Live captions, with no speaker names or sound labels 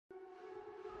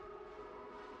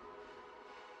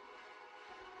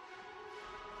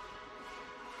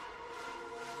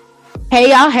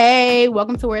Hey y'all, hey,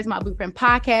 welcome to Where's My Blueprint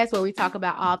podcast, where we talk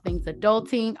about all things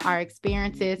adulting, our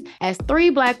experiences as three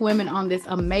Black women on this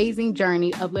amazing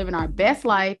journey of living our best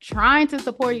life, trying to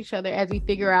support each other as we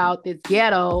figure out this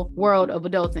ghetto world of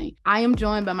adulting. I am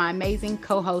joined by my amazing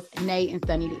co-hosts, Nay and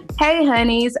Sunny D. Hey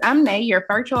honeys, I'm Nay, your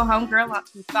virtual homegirl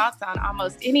whose thoughts on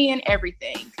almost any and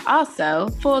everything. Also,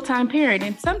 full-time parent,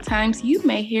 and sometimes you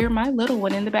may hear my little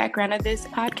one in the background of this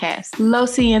podcast. Lo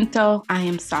siento, I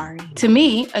am sorry. To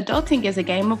me, adulting is a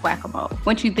game of whack-a-mole.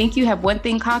 Once you think you have one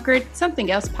thing conquered, something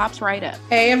else pops right up.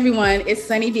 Hey everyone, it's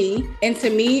Sunny D. And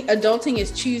to me, adulting is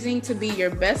choosing to be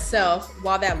your best self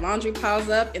while that laundry piles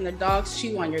up and the dogs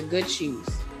chew on your good shoes.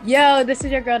 Yo, this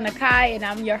is your girl Nakai, and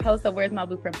I'm your host of Where's My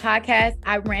Blueprint podcast.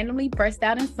 I randomly burst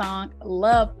out in song,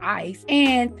 Love Ice,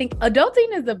 and think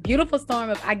adulting is a beautiful storm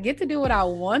of I get to do what I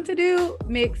want to do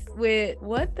mixed with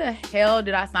what the hell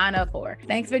did I sign up for?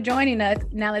 Thanks for joining us.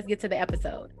 Now let's get to the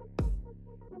episode.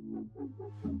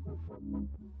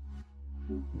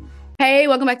 Hey,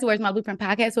 welcome back to Where's My Blueprint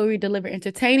podcast, where we deliver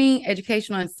entertaining,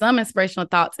 educational, and some inspirational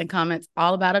thoughts and comments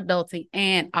all about adulting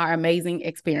and our amazing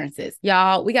experiences.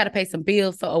 Y'all, we got to pay some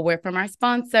bills, so a word from our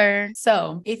sponsor.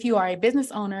 So if you are a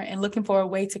business owner and looking for a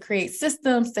way to create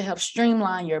systems to help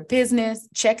streamline your business,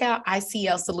 check out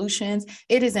ICL Solutions.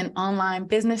 It is an online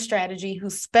business strategy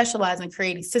who specializes in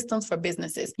creating systems for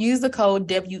businesses. Use the code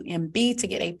WMB to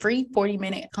get a free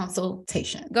 40-minute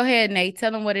consultation. Go ahead, Nate.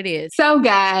 Tell them what it is. So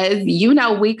guys, you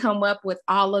know we come up with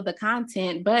all of the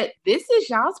content, but this is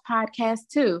y'all's podcast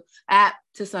too,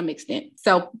 to some extent.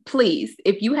 So please,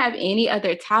 if you have any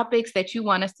other topics that you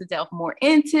want us to delve more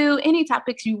into, any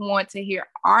topics you want to hear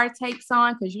our takes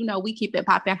on, because you know we keep it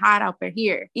popping hot over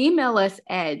here, email us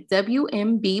at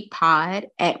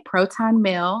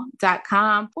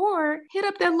wmbpod@protonmail.com or hit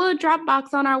up that little drop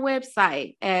box on our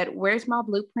website at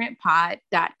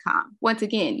where'smyblueprintpod.com. Once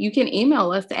again, you can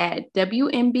email us at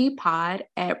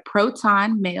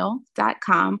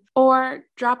wmbpod@protonmail.com or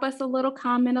drop us a little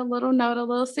comment, a little note, a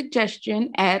little suggestion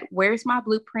at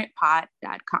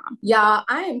where'smyblueprintpod.com. Y'all,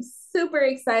 I am super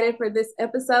excited for this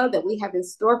episode that we have in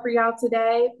store for y'all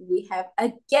today. We have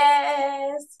a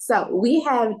guest. So we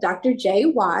have Dr. J.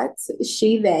 Watts,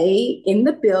 she, they, in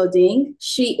the building.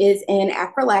 She is an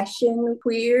Appalachian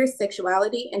queer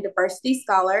sexuality and diversity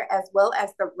scholar, as well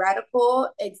as the Radical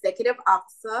Executive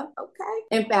Officer,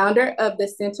 and founder of the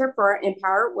Center for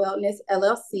Empowered Wellness,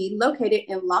 LLC, located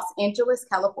in Los Angeles,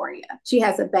 California. She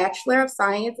has a Bachelor of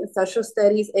Science in Social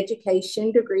Studies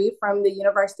education degree from the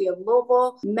University of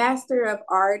Louisville, Master of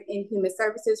Art in Human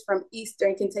Services from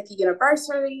Eastern Kentucky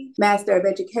University, Master of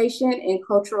Education in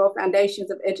Cultural Foundations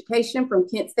of Education from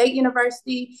Kent State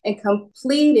University, and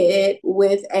completed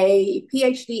with a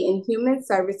PhD in Human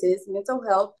Services, Mental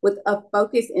Health, with a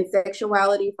focus in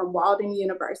sexuality from Walden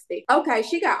University. Okay,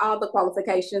 she got all the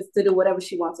qualifications to do whatever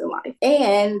she wants in life.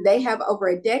 And they have over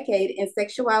a decade in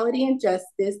sexuality and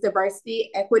justice,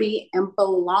 diversity, equity, and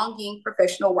belonging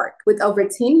professional work. With over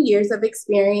 10 years of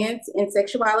experience in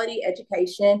sexuality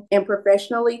education and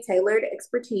professionally tailored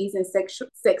expertise in sex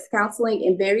counseling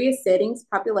in various settings,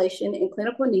 population, and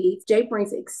clinical needs, Jay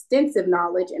brings extensive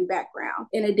knowledge and background.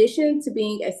 In addition to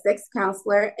being a sex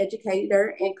counselor,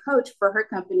 educator, and coach for her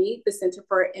company, the Center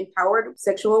for Empowered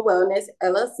Sexual Wellness,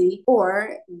 LLC,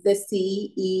 or the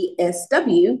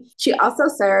CESW, she also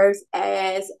serves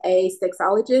as a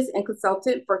sexologist and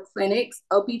consultant for clinics,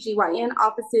 OBGYN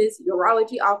offices,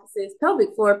 urology offices,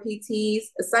 pelvic floor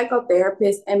PTs,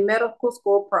 psychotherapists, and medical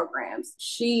school programs.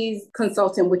 She's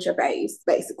consulting with your base,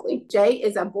 basically. Jay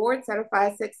is a board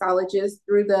certified sexologist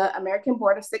through the American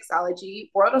Board of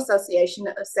Sexology, World Association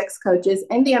of Sex Coaches,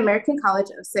 and the American College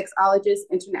of Sexologists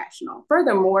International.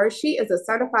 Furthermore, she is a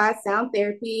certified sound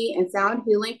therapy and sound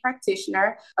healing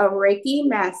practitioner, a Reiki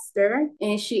master,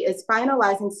 and she is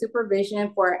finalizing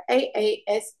supervision for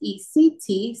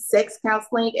AASECT, Sex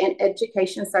Counseling and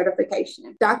Education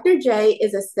Certification. Dr. J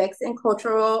is a sex and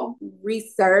cultural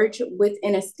research with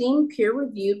an esteemed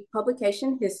peer-reviewed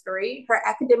publication history. Her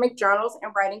academic journals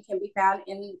and writing can be found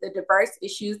in the Diverse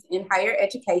Issues in Higher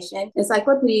Education,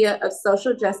 Encyclopedia of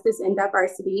Social Justice and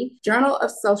Diversity, Journal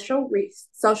of Social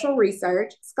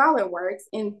Research, Scholar Works,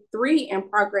 and 3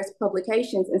 in-progress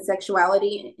publications in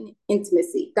sexuality and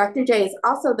intimacy. Dr. J is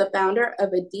also the founder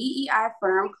of a DEI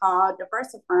firm called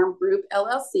Diversifirm Group,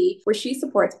 LLC, where she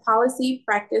supports policy,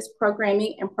 practice,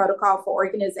 programming, and protocol for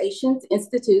organizations,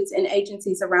 institutes, and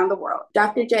agencies around the world.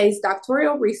 Dr. J's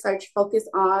doctoral research focused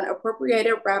on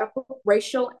appropriated radical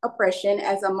racial oppression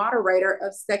as a moderator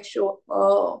of sexual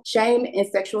shame and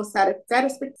sexual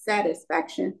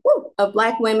satisfaction of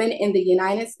Black women in the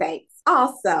United States.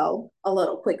 Also, a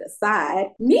little quick aside,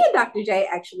 me and Dr. J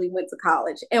actually went to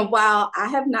college. And while I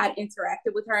have not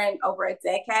interacted with her in over a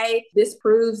decade, this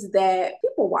proves that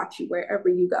people watch you wherever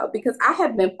you go, because I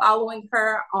have been following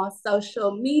her on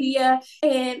social media.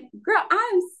 And girl,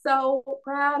 I am so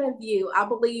proud of you. I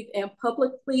believe in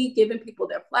publicly giving people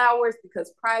their flowers,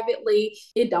 because privately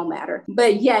it don't matter.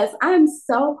 But yes, I'm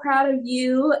so proud of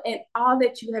you and all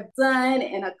that you have done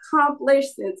and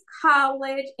accomplished since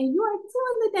college. And you are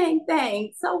doing the dang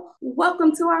thing. So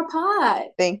welcome to our pod.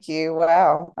 Thank you.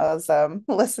 Wow. I was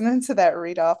listening to that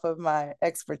read off of my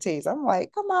expertise. I'm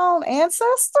like, come on,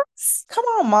 ancestors. Come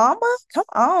on, mama. Come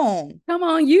on. Come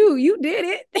on, you did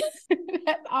it.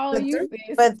 That's all you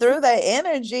did. But through the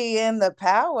energy and the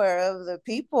power of the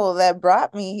people that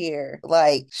brought me here,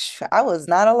 like I was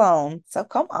not alone. So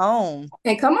come on.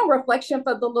 And come on, reflection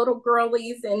for the little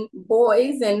girlies and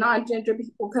boys and non-gender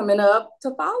people coming up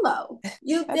to follow.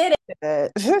 You did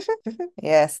it.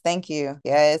 Yes, thank you.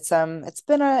 Yeah, it's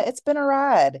been a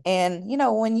ride. And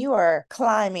when you are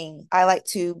climbing, I like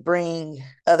to bring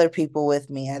other people with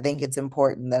me. I think it's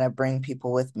important that I bring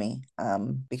people with me,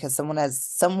 because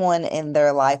someone in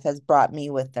their life has brought me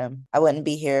with them. I wouldn't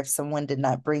be here if someone did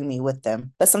not bring me with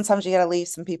them. But sometimes you got to leave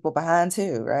some people behind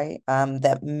too, right?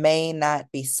 That may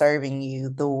not be serving you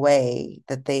the way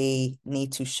that they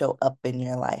need to show up in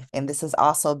your life. And this has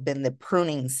also been the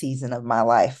pruning season of my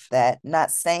life. That,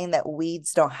 not saying that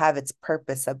weeds don't have its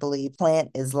purpose. I believe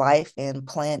plant is life, and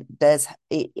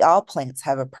all plants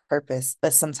have a purpose,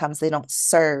 but sometimes they don't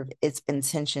serve its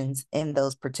intentions in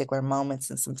those particular moments.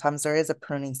 And sometimes there is a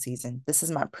pruning season. This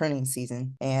is my pruning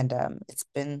season, and it's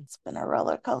been a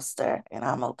roller coaster, and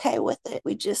I'm okay with it.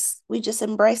 We just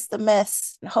embrace the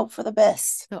mess and hope for the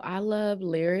best. So I love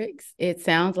lyrics. It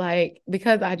sounds like,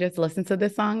 because I just listened to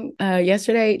this song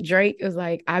yesterday, Drake was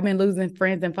like, I've been losing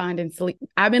friends and finding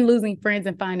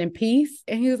peace.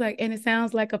 And he was like, and it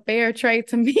sounds like a fair trade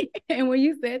to me. And when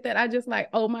you said that, I just like,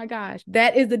 oh my gosh,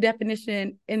 that is the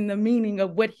definition and the meaning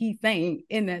of what he's saying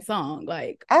in that song.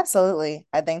 Like, absolutely.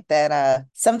 I think that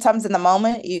sometimes in the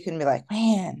moment you can be like,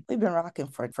 man, we've been rocking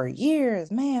for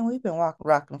years. Man, we've been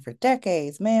rocking for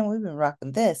decades. Man, we've been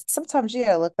rocking this. Sometimes you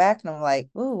gotta look back and I'm like,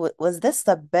 ooh, was this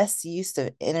the best use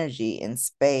of energy and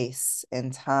space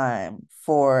and time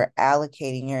for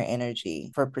allocating your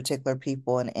energy for particular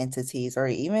people and entities, or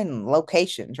even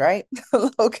locations, right?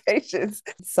 Locations.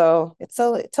 So it's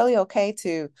totally okay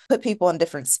to put people in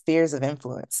different spheres of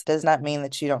influence. Does not mean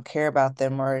that you don't care about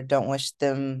them or don't wish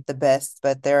them the best,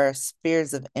 but there are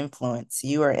spheres of influence.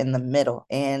 You are in the middle.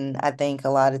 And I think a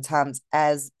lot of times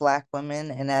as Black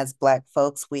women and as Black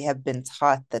folks, we have been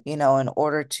taught that, in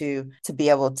order to be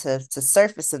able to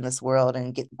surface in this world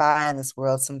and get by in this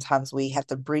world, sometimes we have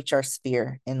to breach our sphere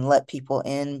and let people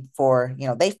in for,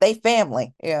 they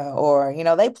family, or,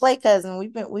 they play cousin.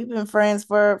 We've been friends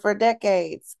for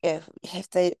decades. If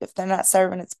they're not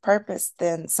serving its purpose,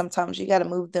 then sometimes you got to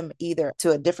move them either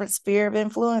to a different sphere of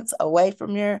influence, away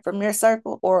from your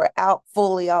circle, or out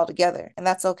fully altogether. And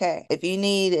that's okay.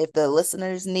 If the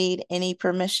listeners need any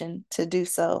permission to do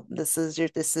so, this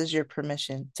is your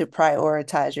permission to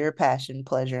prioritize your passion,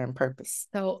 pleasure, and purpose.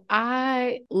 So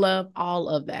I love all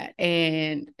of that.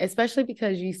 And especially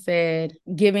because you said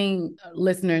giving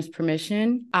listeners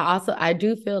permission, I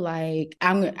do feel like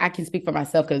I can speak for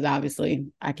myself, because obviously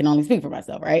I can only speak for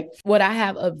myself, right? What I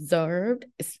have observed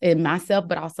in myself,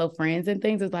 but also friends and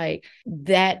things, is like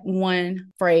that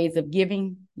one phrase of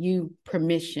giving you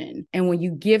permission. And when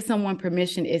you give someone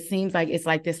permission, it seems like it's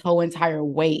like this whole entire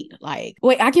weight. Like,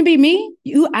 wait, I can be me?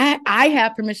 I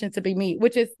have permission to be me,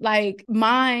 which is like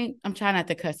I'm trying not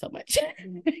to cuss so much.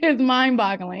 It's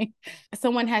mind-boggling.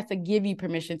 Someone has to give you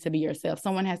permission to be yourself.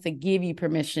 Someone has to give you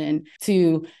permission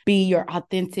to be your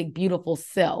authentic, beautiful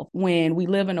self, when we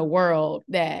live in a world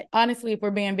that, honestly, if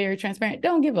we're being very transparent,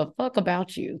 don't give a fuck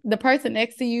about you. The person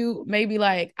next to you may be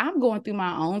like, I'm going through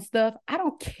my own stuff. I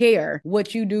don't care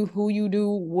what you do, who you do,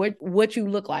 what you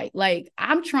look like. Like,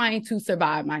 I'm trying to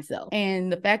survive myself.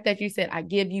 And the fact that you said, I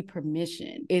give you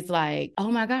permission, it's like,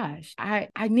 oh my gosh, I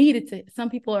needed to, some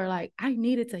people are like, I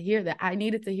needed to hear that. I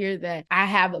needed to hear that I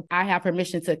have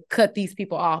permission to cut these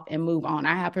people off and move on.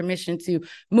 I have permission to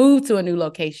move to a new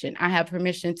location. I have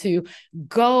permission to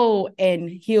go and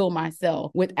heal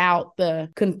myself without the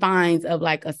confines of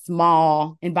like a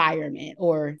small environment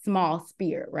or small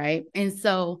sphere, right? And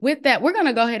so with that, we're going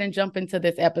to go ahead and jump into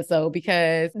this episode,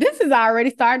 because this is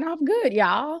already starting off good,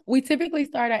 y'all. We typically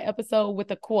start our episode with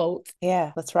a quote.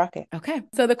 Yeah, let's rock it. Okay.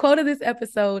 So the quote of this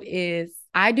episode is,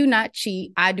 I do not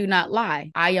cheat. I do not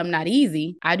lie. I am not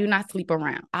easy. I do not sleep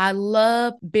around. I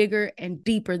love bigger and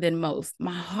deeper than most.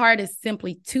 My heart is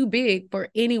simply too big for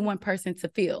any one person to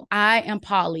feel. I am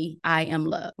Polly. I am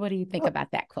love. What do you think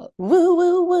about that quote? Woo,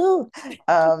 woo, woo.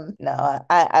 No,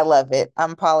 I love it.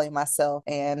 I'm Polly myself.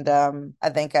 And I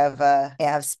think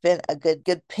I've spent a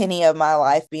good penny of my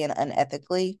life being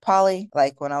unethically Polly.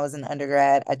 Like when I was in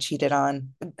undergrad, I cheated on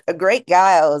a great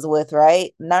guy I was with,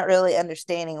 right? Not really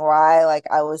understanding why, like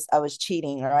I was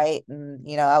cheating, right? And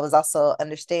I was also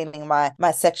understanding my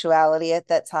sexuality at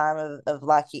that time of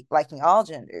liking all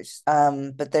genders.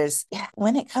 But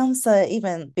when it comes to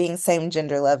even being same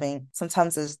gender loving,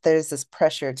 sometimes there's this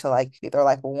pressure to like either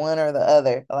like one or the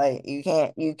other. Like you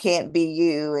can't be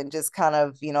you and just kind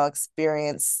of,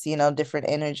 experience, different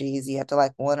energies. You have to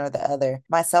like one or the other.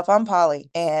 Myself, I'm Polly.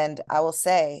 And I will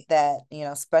say that,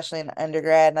 especially in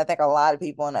undergrad, and I think a lot of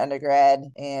people in undergrad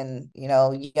and,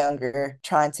 younger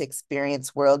trying to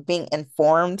experience world, being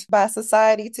informed by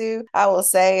society too, I will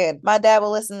say, and my dad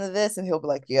will listen to this and he'll be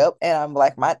like, yep. And I'm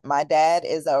like, my dad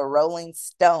is a rolling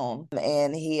stone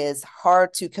and he is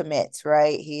hard to commit,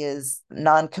 right? He is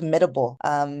non-committable.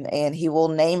 And he will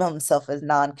name himself as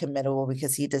non-committable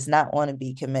because he does not want to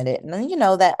be committed. And then,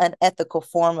 that unethical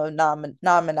form of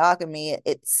non-monogamy,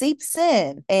 it seeps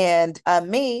in. And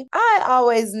I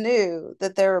always knew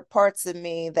that there were parts of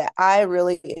me that I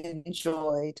really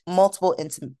enjoyed multiple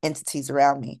entities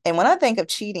around me. And when I think of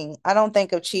cheating, I don't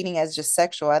think of cheating as just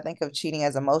sexual. I think of cheating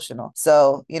as emotional.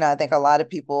 So, I think a lot of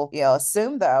people,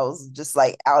 assume that I was just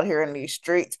like out here in these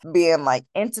streets being like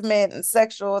intimate and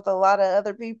sexual with a lot of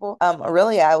other people.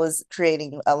 Really, I was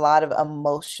creating a lot of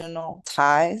emotional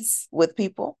ties with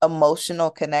people, emotional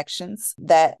connections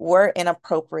that were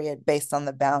inappropriate based on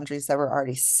the boundaries that were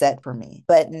already set for me.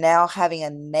 But now having a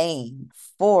name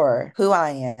for who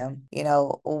I am,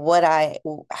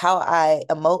 how I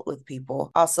emote with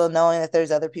people, also knowing that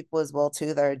there's other people as well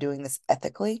too that are doing this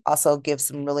ethically, also gives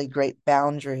some really great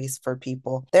boundaries for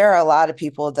people. There are a lot of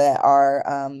people that are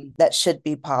that should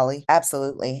be poly.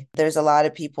 Absolutely. There's a lot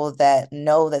of people that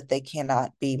know that they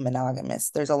cannot be monogamous.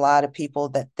 There's a lot of people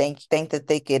that think that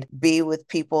they could be with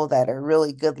people that are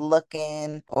really good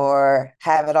looking or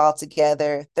have it all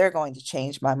together. They're going to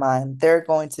change my mind. They're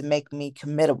going to make me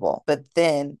committable. But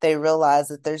then they realize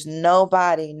that there's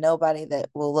nobody that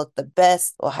will look the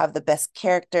best, will have the best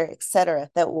character, etc.,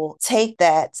 that will take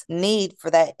that need for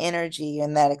that energy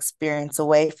and that experience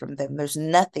away from them. There's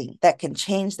nothing that can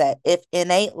change that if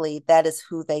innately that is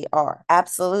who they are.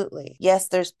 Absolutely. Yes,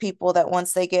 there's people that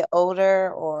once they get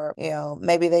older or,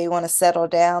 maybe they want to settle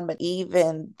down, but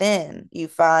even then you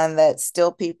find that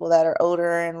still people that are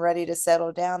older and ready to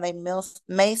settle down, they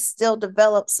may still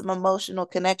develop some emotional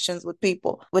connections with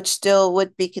people, which still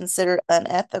would be considered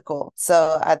unethical.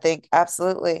 So I think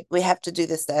absolutely we have to do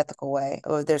this the ethical way,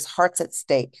 or there's hearts at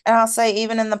stake. And I'll say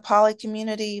even in the poly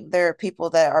community, there are people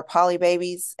that are poly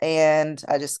babies, and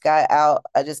I just got out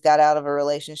of a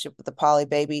relationship with a poly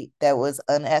baby that was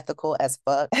unethical as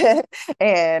fuck.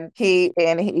 and he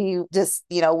just,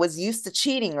 was used to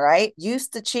cheating, right?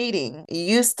 Used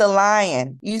to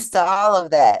lying, used to all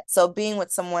of that. So being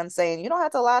with someone saying, you don't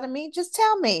have to lie to me, just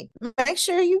tell me. Make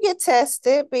sure you get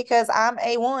tested because I'm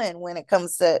A1 when it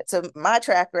comes to my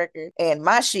track record and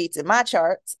my sheets and my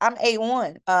charts. I'm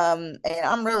A1. And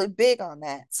I'm really big on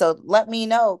that. So let me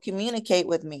know, communicate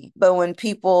with me. But when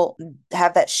people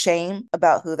have that shame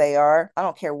about who they are, I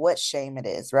don't care what shame it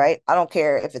is, right? I don't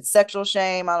care if it's sexual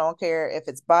shame. I don't care if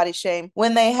it's body shame.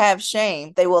 When they have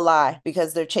shame, they will lie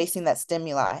because they're chasing that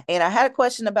stimuli. And I had a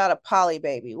question about a poly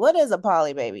baby. What is a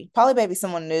poly baby? Poly baby is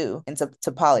someone new into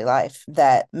poly life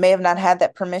that may have not had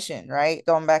that permission, right?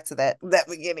 Going back to that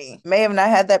beginning, may have not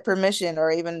had that permission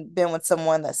or even been with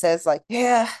someone that says like,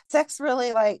 yeah, sex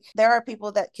really, like there are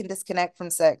people that can disconnect from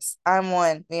sex. I'm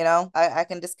one, I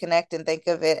can disconnect and think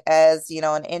of it as,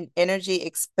 an energy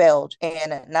expelled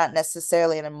and not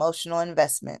necessarily an emotional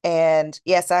investment. And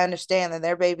yes, I understand that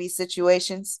there may be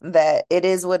situations that it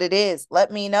is what it is.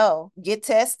 Let me know. Get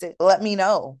tested. Let me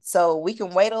know. So we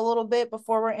can wait a little bit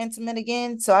before we're intimate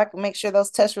again so I can make sure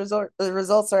those test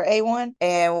results are A1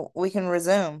 and we can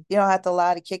resume. You don't have to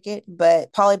lie to kick it,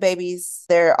 but poly babies,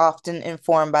 they're often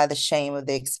informed by the shame of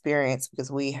the experience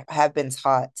because we have been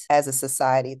taught as a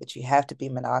society that you have to be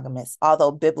monogamous.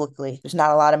 Although biblically, there's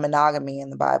not a lot of monogamy in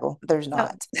the Bible. There's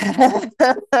not.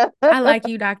 I like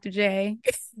you, Dr. J.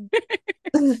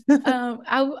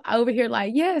 I over here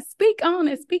like, yes, speak on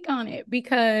it,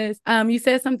 because you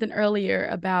said something earlier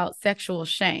about sexual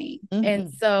shame.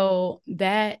 And so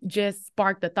that just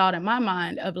sparked the thought in my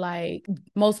mind of like,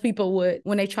 most people would,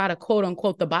 when they try to quote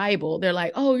unquote the Bible, they're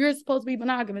like, oh, you're supposed to be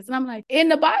monogamous. And I'm like, in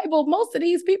the Bible, most of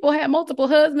these people had multiple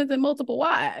husbands and multiple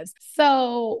wives.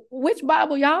 So which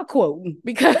Bible y'all quoting?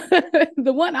 Because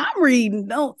the one I'm reading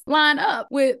don't line up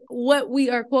with what we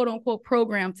are quote unquote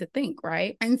programmed to think,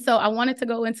 right? And so I wanted to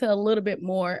go into a little bit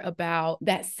more about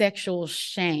that sexual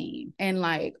shame and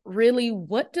like, really,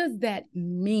 what does that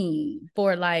mean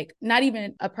for like, not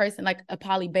even a person like a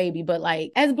poly baby, but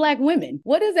like as Black women,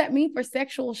 what does that mean for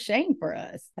sexual shame for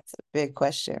us? That's a big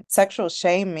question. Sexual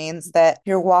shame means that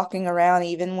you're walking around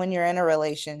even when you're in a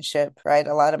relationship, right?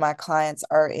 A lot of my clients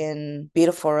are in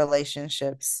beautiful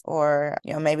relationships, or,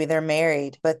 you know, maybe they're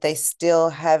married, but they still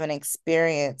have an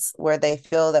experience where they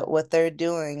feel that what they're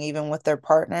doing, even with their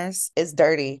partners, is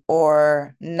dirty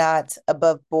or not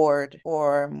above board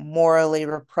or morally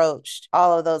reproached.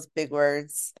 All of those big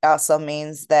words also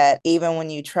means that even when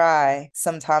you try,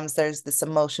 sometimes there's this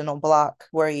emotional block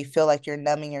where you feel like you're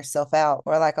numbing yourself out.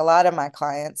 Or like a lot of my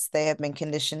clients, they have been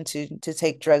conditioned to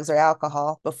take drugs or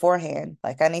alcohol beforehand.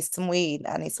 Like, I need some weed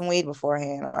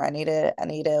beforehand, or I need a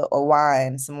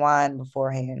wine, some wine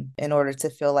beforehand in order to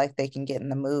feel like they can get in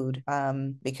the mood.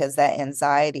 Because that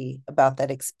anxiety about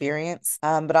that experience,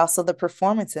 but also the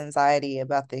performance anxiety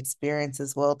about the experience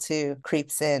as well too,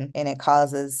 creeps in, and it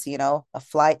causes, you know, a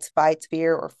flight, fight,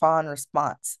 fear, or fawn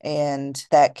response. And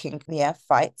that can,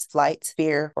 fight, flight,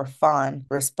 fear, or fawn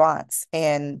response.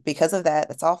 And because of that,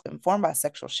 it's often informed by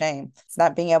sexual shame. It's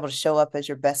not being able to show up as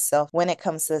your best self when it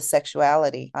comes to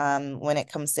sexuality, when it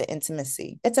comes to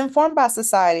intimacy. It's informed by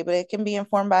society, but it can be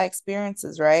informed by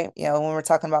experiences, right? You know, when we're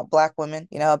talking about Black women,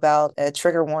 you know, about a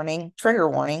trigger warning,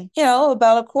 you know,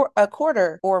 about a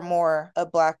quarter or more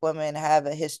of Black women have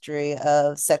a history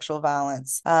of sexual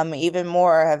violence. Even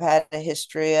more have had a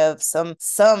history of some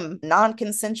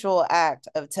non-consensual act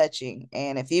of touching.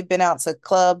 And if you've been out to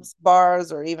clubs,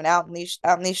 bars, or even out in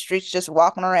these streets just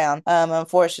walking around,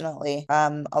 unfortunately,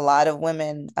 a lot of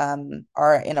women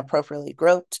are inappropriately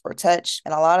groped or touched,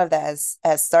 and a lot of that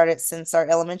has started since our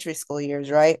elementary school years,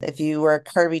 right? If you were a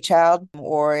curvy child,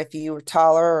 or if you were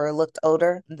taller or looked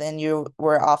older, then you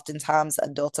were oftentimes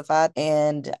adultified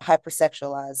and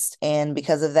hypersexualized. And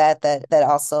because of that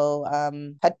also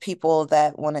had people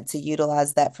that wanted to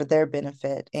utilize that for their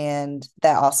benefit, and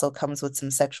that also comes with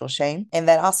some sexual shame, and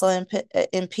that also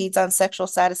impedes on sexual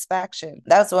satisfaction.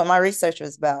 That's what my research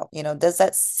was about. You know, does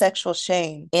that sexual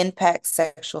shame impact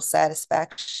sexual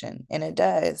satisfaction? And it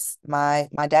does. My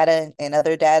data and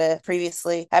other data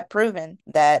previously have proven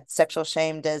that sexual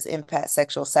shame does impact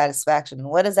sexual satisfaction.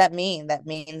 What does that mean? That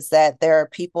means that there are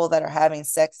people that are having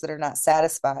sex that are not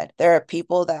satisfied. There are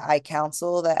people that I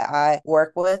counsel, that I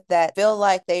work with, that feel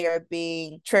like they are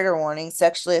being, trigger warning,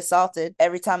 sexually assaulted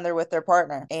every time they're with their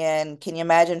partner. And can you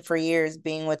imagine for years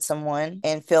being with someone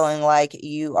and feeling like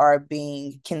you are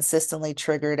being consistently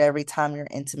triggered every time you're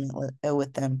intimate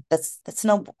with them? That's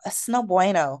no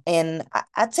bueno. And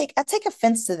I take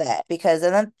offense to that, because,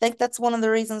 and I think that's one of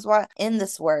the reasons why in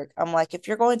this work, I'm like, if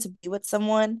you're going to be with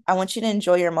someone, I want you to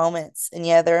enjoy your moments. And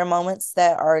yeah, there are moments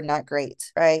that are not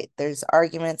great, right? There's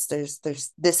arguments, there's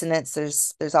dissonance,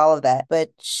 there's all of that. But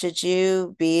should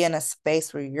you be in a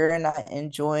space where you're not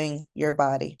enjoying your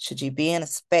body? Should you be in a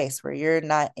space where you're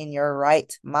not in your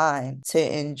right mind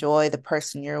to enjoy the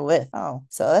person you're with? Oh,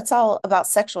 so that's all about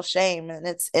sexual shame and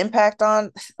its impact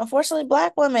on, unfortunately,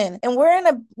 Black women. And we're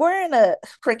in a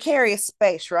precarious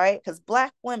space, right? Because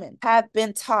Black women have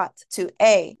been taught to,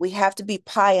 we have to be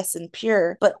pious and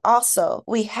pure, but also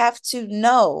we have to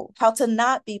know how to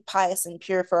not be pious and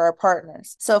pure for our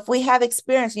partners. So if we have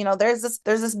experience, you know, there's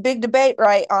this big debate,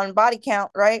 right, on body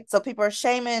count, right? So people are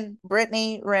shaming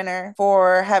Brittany Renner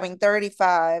for having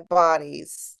 35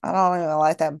 bodies. I don't even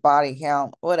like that body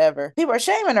count, whatever. People are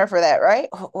shaming her for that, right?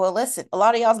 Well, listen, a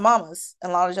lot of y'all's mamas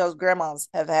and a lot of y'all's grandmas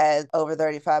have had over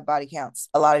 35 body counts.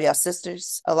 A lot of y'all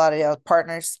sisters, a lot of y'all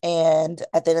partners. And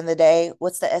at the end of the day,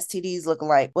 what's the STDs looking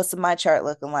like? What's the my chart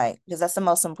looking like? Because that's the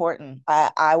most important.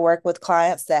 I work with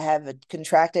clients that have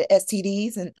contracted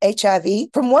STDs and HIV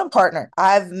from one partner.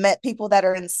 I've met people that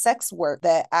are in sex work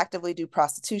that actively do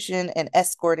prostitution and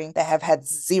escorting that have had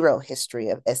zero history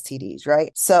of STDs,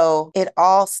 right? So it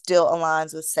all still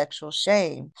aligns with sexual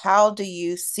shame. How do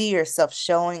you see yourself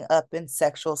showing up in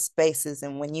sexual spaces?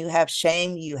 And when you have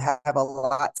shame, you have a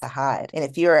lot to hide. And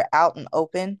if you're out and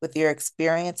open with your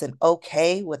experience and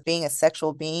okay with being a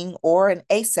sexual being or an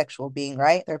asexual being,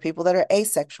 right? There are people that are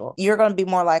asexual. You're going to be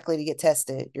more likely to get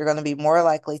tested. You're going to be more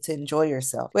likely to enjoy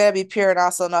yourself. We got to be pure and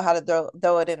also know how to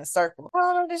throw it in a circle. I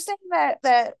don't understand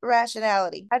that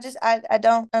rationality. I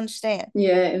don't understand.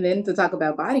 Yeah, and then to talk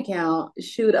about body count,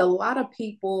 shoot, a lot of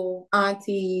people,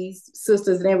 aunties,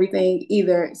 sisters, and everything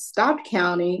either stopped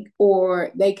counting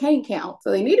or they can't count.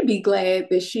 So they need to be glad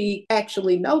that she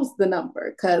actually knows the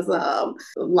number, because a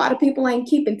lot of people ain't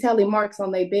keeping tally marks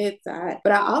on their bedside.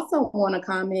 But I also want to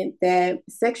comment that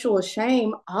sexual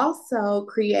shame also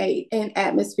create an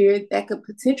atmosphere that could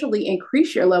potentially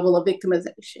increase your level of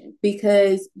victimization,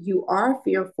 because you are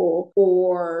fearful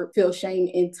or feel shame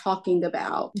in talking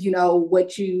about,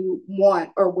 what you want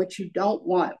or what you don't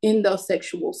want in those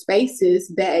sexual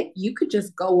spaces, that you could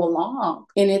just go along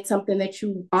and it's something that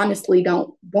you honestly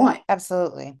don't want.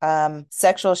 Absolutely.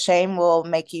 Sexual shame will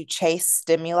make you chase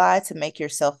stimuli to make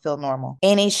yourself feel normal.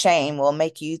 Any shame will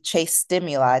make you chase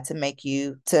stimuli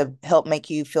to help make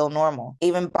you feel normal.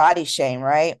 Even body shame,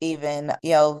 right? Even,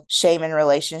 shame in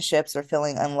relationships or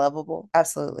feeling unlovable.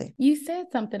 Absolutely. You said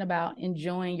something about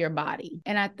enjoying your body.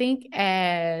 And I think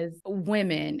as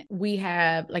women, we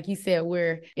have, like you said,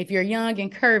 if you're young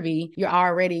and curvy, you're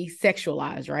already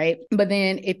sexualized, right? But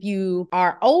then if you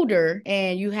are older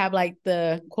and you have like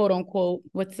the quote unquote,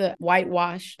 what's the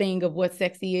whitewash thing of what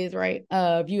sexy is, right?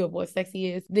 View of what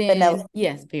sexy is, then vanilla.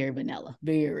 Yes, very vanilla,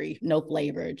 very no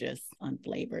flavor, just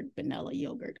unflavored vanilla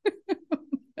yogurt.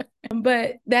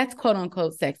 But that's quote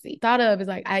unquote sexy. Thought of is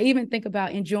like, I even think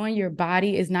about enjoying your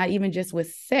body is not even just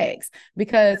with sex,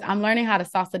 because I'm learning how to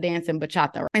salsa dance and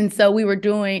bachata. And so we were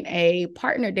doing a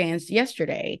partner dance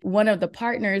yesterday. One of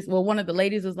the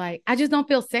ladies was like, I just don't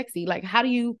feel sexy. Like, how do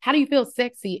you feel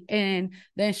sexy? And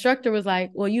the instructor was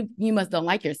like, well, you must don't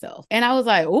like yourself. And I was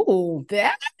like, oh,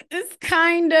 that is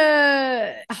kind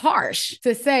of harsh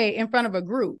to say in front of a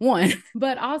group, one.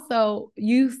 But also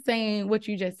you saying what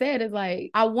you just said is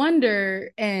like, I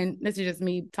wonder, and this is just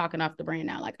me talking off the brain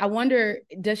now, like, I wonder,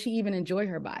 does she even enjoy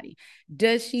her body?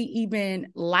 Does she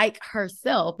even like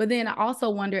herself? But then I also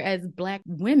wonder, as Black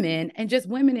women and just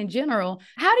women in general,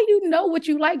 how do you know what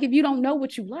you like if you don't know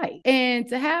what you like? And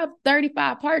to have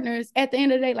 35 partners, at the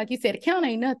end of the day, like you said, a count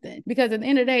ain't nothing, because at the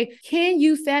end of the day, can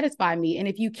you satisfy me? And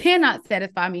if you cannot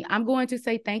satisfy me, I'm going to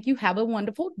say thank you, have a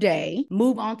wonderful day,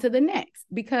 move on to the next,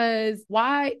 because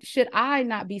why should I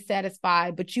not be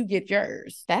satisfied but you get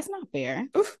yours? That's not fair.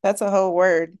 Oof, that's a whole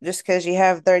word. Just because you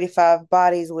have 35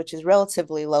 bodies, which is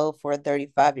relatively low for a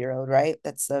 35-year-old, right?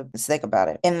 Let's think about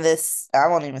it. I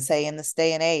won't even say in this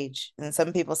day and age. And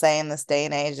some people say in this day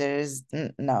and age,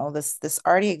 this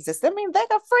already exists. I mean, they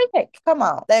got Freaknik. Come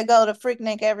on. They go to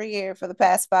Freaknik every year for the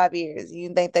past 5 years.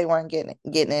 You think they weren't getting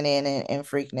it in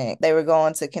Freaknik? They were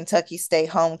going to Kentucky State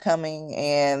Homecoming,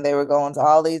 and they were going to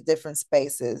all these different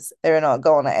spaces. They were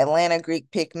going to Atlanta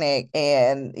Greek Picnic,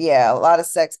 and yeah, a lot of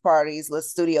sex parties,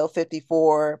 Studio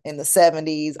 54 in the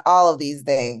 70s, all of these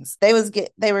things. They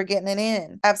were getting it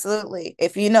in. Absolutely.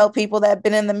 If you know people that have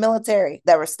been in the military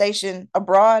that were stationed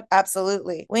abroad,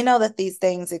 absolutely. We know that these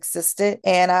things existed.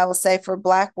 And I will say, for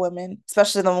Black women,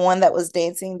 especially the one that was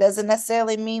dancing, doesn't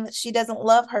necessarily mean that she doesn't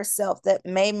love herself. That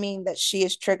may mean that she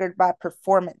is triggered by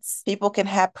performance. People can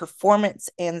have performance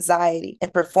anxiety,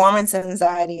 and performance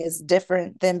anxiety is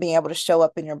different than being able to show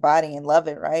up in your body and love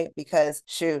it, right? Because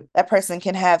shoot, that person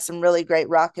can have some really great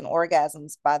rocking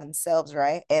orgasms by themselves,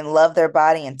 right? And love their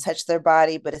body and touch their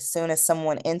body. But as soon as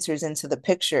someone enters into the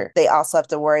picture, they also have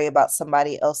to worry about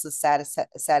somebody else's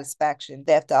satisfaction.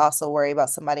 They have to also worry about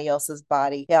somebody else's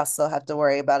body. They also have to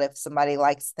worry about if somebody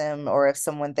likes them, or if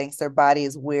someone thinks their body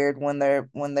is weird when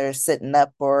they're sitting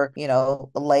up, or,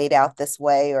 laid out this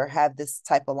way, or have this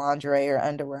type of lingerie or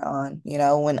underwear on.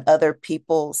 When other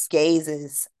people's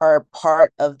gazes are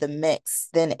part of the mix,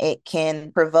 then it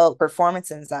can provoke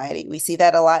performance anxiety. We see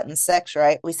that a lot in sex,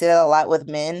 right? We see that a lot with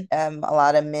men. A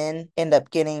lot of men end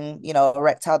up getting,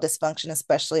 erectile dysfunction,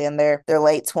 especially in their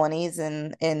late 20s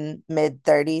and in mid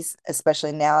 30s,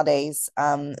 especially nowadays,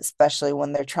 especially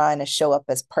when they're trying to show up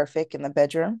as perfect in the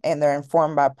bedroom and they're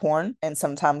informed by porn. And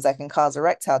sometimes that can cause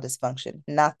erectile dysfunction,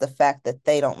 not the fact that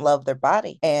they don't love their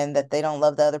body and that they don't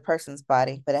love the other person's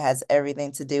body, but it has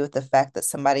everything to do with the fact that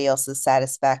somebody else's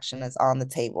satisfaction is on the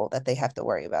table that they have to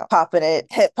worry about. Popping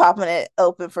it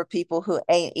open for people who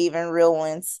ain't even real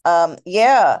ones.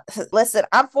 Yeah, listen,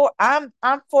 I'm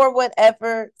for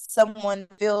whatever someone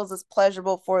feels is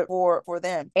pleasurable for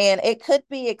them, and it could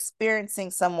be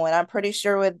experiencing someone. I'm pretty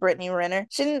sure with Brittany Renner,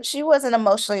 she wasn't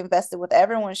emotionally invested with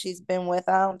everyone she's been with.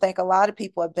 I don't think a lot of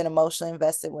people have been emotionally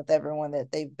invested with everyone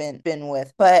that they've been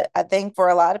with, but I think for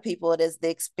a lot of people it is the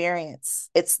experience,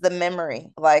 it's the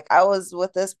memory. Like, I was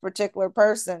with this particular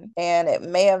person and it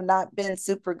may have not been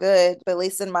super good, but at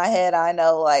least in my head I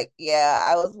know, like, yeah,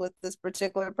 I was with this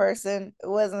particular person. It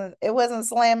wasn't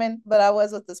slamming, but I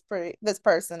was with this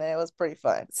person and it was pretty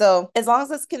fun. So as long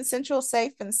as it's consensual,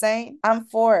 safe, and sane, I'm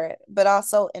for it, but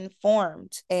also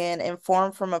informed, and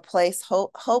informed from a place,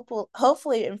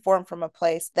 hopefully informed from a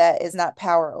place that is not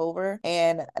power over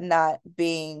and not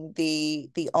being the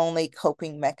only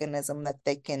coping mechanism that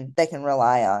they can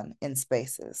rely on in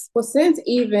spaces. Well, since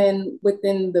even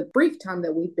within the brief time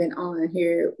that we've been on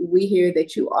here, we hear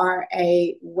that you are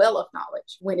a well of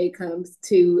knowledge when it comes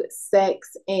to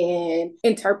sex and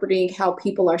interpreting how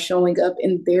people are showing up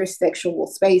in their sexual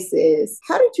spaces.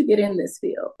 How did you get in this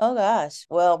field? Oh gosh.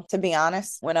 Well, to be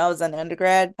honest, when I was an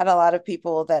undergrad, I had a lot of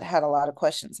people that had a lot of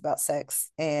questions about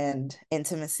sex and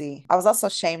intimacy. I was also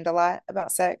shamed a lot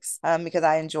about sex because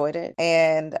I enjoyed it.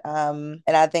 And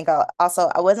I think I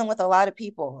wasn't with a lot of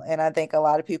people. And I think a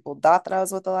lot of people thought that I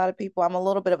was with a lot of people. I'm a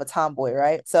little bit of a tomboy,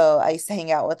 right? So I used to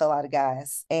hang out with a lot of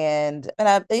guys. And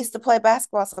I used to play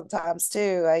basketball sometimes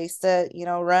too. I used to,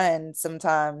 run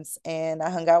sometimes, and I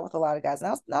hung out with a lot of guys.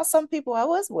 Now some people I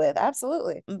was with,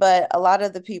 absolutely. But a lot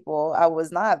of the people I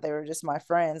was not, they were just my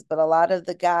friends. But a lot of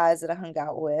the guys that I hung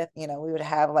out with, we would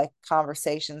have like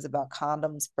conversations about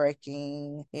condoms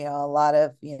breaking, a lot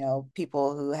of,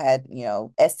 people who had,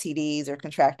 STDs or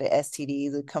contracted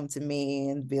STDs would come to me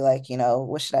and be like,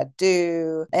 what should I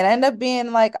do? And I end up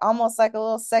being like almost like a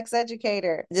little sex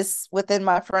educator just within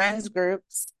my friends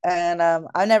groups. And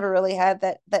I never really had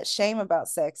that shame about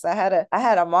sex. I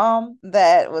had a mom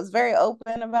that was very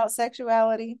open about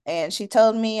sexuality, and she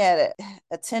told me at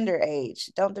a tender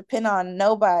age, don't depend on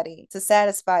nobody to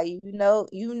satisfy you.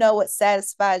 You know what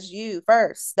satisfies you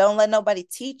first. Don't let nobody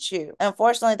teach you.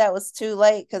 Unfortunately, that was too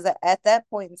late, because at that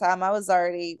point in time, I was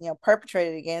already,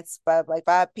 perpetrated against by like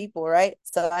 5 people, right?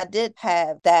 So I did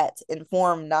have that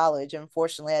informed knowledge,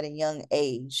 unfortunately, at a young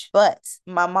age. But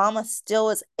my mama still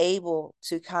was able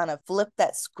to kind of flip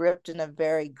that script in a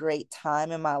very great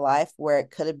time in my life where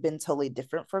it could have been totally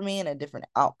different for me and a different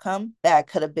outcome, that I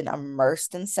could have been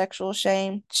immersed in sexual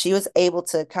shame. She was able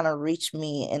to kind of reach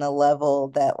me in a level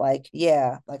that, like,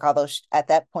 yeah, like, although at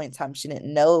that point in time, she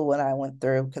didn't know what I went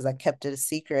through because I kept it a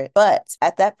secret. But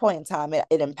at that point in time, it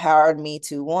empowered me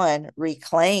to, one,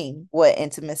 reclaim what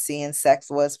intimacy and sex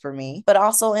was for me, but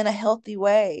also in a healthy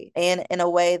way and in a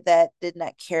way that did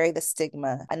not carry the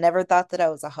stigma. I never thought that I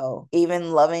was a hoe.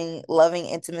 Even loving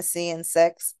intimacy and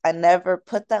sex, I never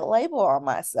put that label on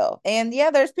myself. And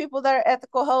yeah, there's people that are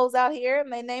ethical hoes out here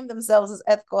and they name themselves as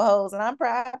ethical hoes, and I'm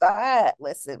proud of that.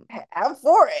 Listen, I'm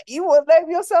for it. You want to name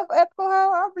yourself ethical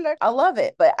hoe? I'll be like, I love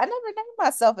it. But I never named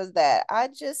myself as that. I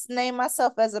just named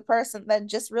myself as a person that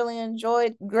just really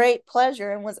enjoyed great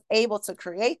pleasure and was able to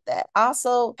create that. I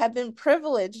also have been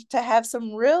privileged to have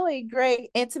some really great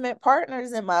intimate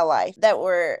partners in my life that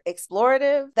were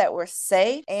explorative, that were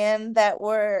safe, and that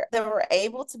were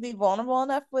able to be vulnerable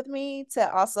enough with me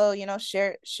to also,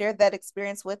 share that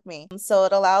experience with me. So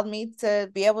it allowed me to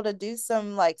be able to do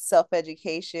some like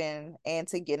self-education and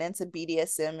to get into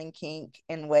BDSM and kink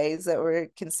in ways that were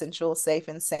consensual, safe,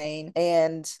 and sane,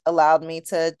 and allowed me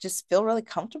to just feel really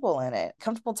comfortable in it,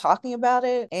 comfortable talking about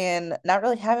it, and not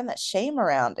really having that shame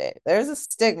around it. There's a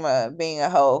stigma being a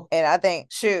hoe, and I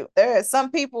think, shoot, there are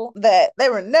some people that they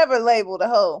were never labeled a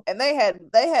hoe, and they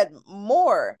had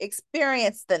more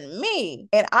experience than me,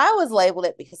 and I was labeled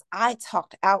it because I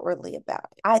talked outwardly about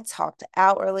it. I talked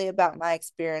outwardly about my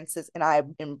experiences, and I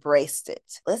embraced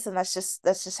it. Listen, that's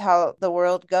just how the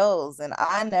world goes, and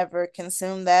I never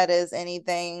consumed that as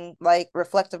anything like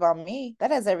reflective on me.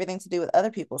 That has everything to do with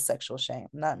other people's sexual shame,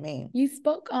 not me. You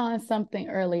spoke on something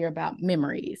earlier about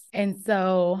memories. And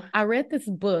so I read this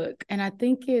book, and I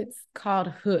think it's called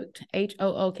Hooked,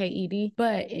 Hooked.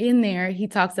 But in there, he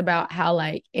talks about how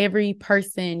like every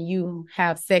person you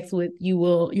have sex with,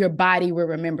 your body will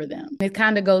remember them. It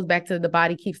kind of goes back to the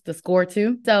body keeps the score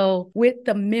too. So with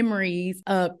the memories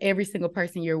of every single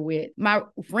person you're with, my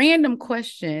random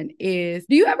question is,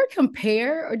 do you ever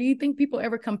compare, or do you think people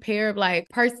ever compare like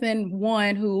person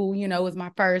one who, was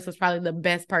my first, was probably the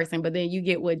best person, but then you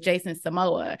get with Jason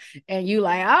Momoa and you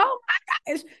like, oh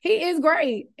my gosh, he is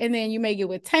great. And then you may get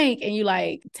with Tank and you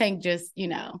like, Tank just,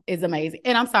 is amazing.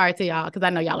 And I'm sorry to y'all, because I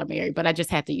know y'all are married, but I just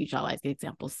had to use y'all as the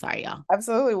examples. Sorry, y'all.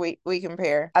 Absolutely, we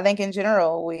compare. I think in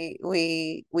general,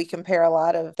 we compare a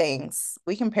lot of things.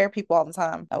 We compare people all the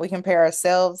time. We compare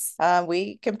ourselves.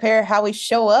 We compare how we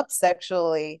show up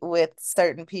sexually with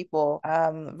certain people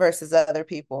versus other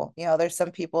people. You know, there's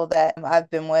some people that I've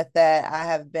been with that I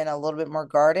have been a little bit more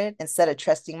guarded instead of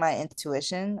trusting my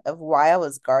intuition of why I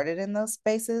was guarded in those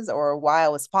spaces or why I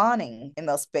was fawning in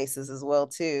those spaces as well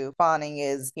too. Fawning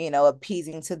is, you know,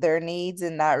 appeasing to their needs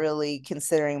and not really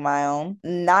considering my own.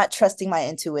 Not trusting my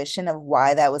intuition of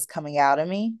why that was coming out of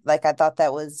me. Like I thought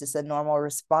that was just a normal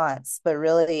response, but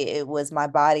really it was my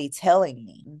body telling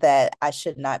me that I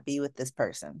should not be with this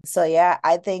person. So yeah,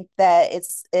 I think that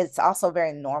it's also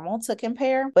very normal to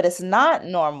compare, but it's not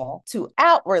normal to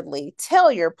outwardly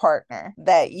tell your partner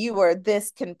that you are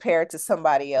this compared to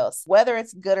somebody else, whether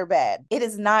it's good or bad. It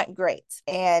is not great.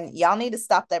 And y'all need to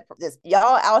stop that.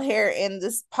 Y'all out here in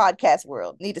this podcast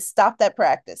world need to stop that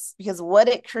practice, because what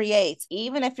it creates,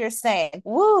 even if you're saying,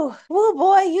 woo, woo,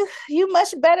 boy, you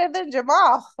much better than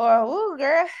Jamal, or woo,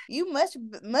 girl, you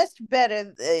much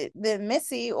better than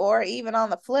Missy, or even on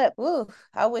the flip, woo,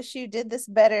 I wish you did this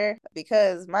better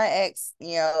because my ex,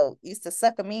 you know, used to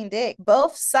suck a mean dick.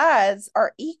 Both sides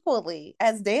are equally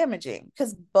as damaging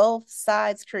because both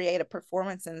sides create a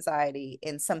performance anxiety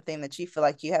in something that you feel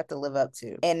like you have to live up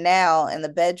to. And now in the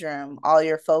bedroom, all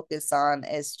you're focused on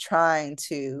is trying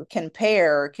to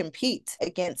compare or compete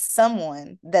against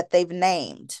someone that they've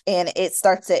named, and it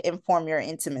starts to inform your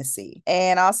intimacy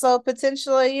and also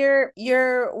potentially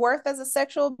your worth as a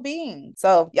sexual being.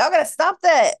 So y'all gotta stop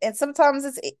that. And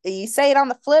sometimes you say it on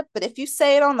the flip, but if you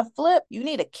say it on the flip, you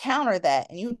need to counter that,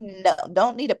 and you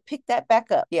don't need to pick that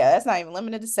back up. Yeah, that's not even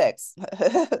limited to sex.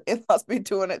 It must be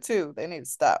doing it too. They need to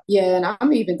stop. Yeah, and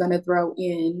I'm even going to throw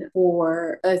in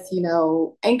for us,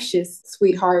 anxious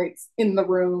sweethearts in the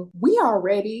room. We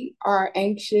already are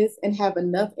anxious and have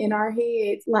enough in our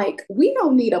heads. Like, we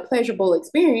don't need a pleasurable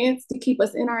experience to keep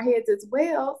us in our heads as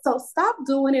well. So stop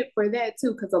doing it for that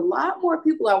too, because a lot more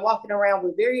people are walking around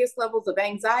with various levels of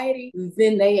anxiety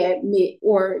than they admit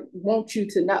or want you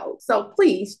to know. So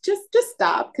please just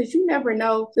stop, because you never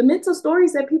know the mental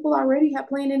stories that people already have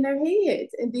playing in their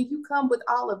heads. And then you come with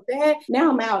all of that.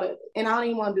 Now I'm out of it and I don't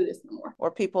even want to do this no more.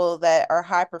 Or people that are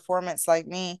high performance like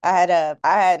me. I had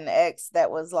an ex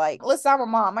that was like, listen, I'm a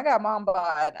mom. I got mom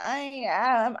bod.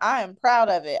 I am proud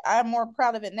of it. I'm more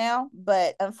proud of it now.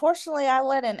 But unfortunately, I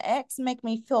let an ex make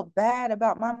me feel bad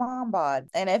about my mom bod.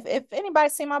 And if anybody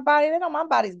see my body, they know my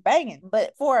body's banging.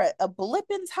 But for a blip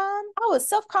in time, I was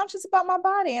self-conscious about my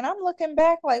body. And I'm looking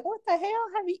back like, what the hell?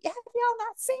 Have y'all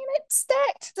not seen it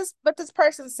stacked? But this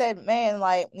person said, man,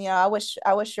 like, I wish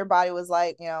your body was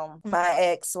like, my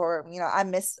ex, or, I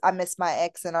miss my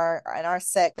ex in our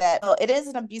sect. That it is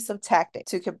an abusive tactic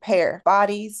to compare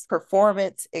bodies,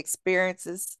 performance,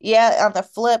 experiences. Yeah, on the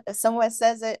flip, if someone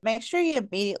says it, make sure you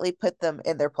immediately put them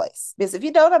in their place. Because if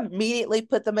you don't immediately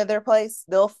put them in their place,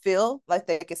 they'll feel like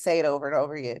they can say it over and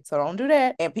over again. So don't do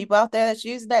that. And people out there that's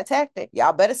using that tactic,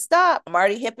 y'all better stop. I'm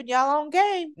already hipping y'all on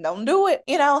game. Don't do it.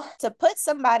 To put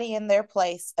somebody in their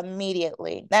place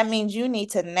immediately, that means you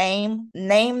need to name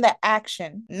the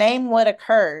action, name what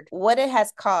occurred, what it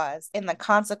has caused, and the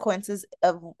consequences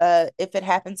of if it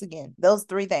happens again. Those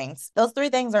three things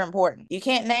are important. You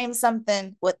can't name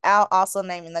something without also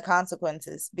naming the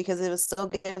consequences, because it will still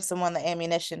give someone the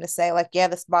ammunition to say, like, yeah,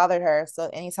 this bothered her. So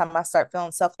anytime I start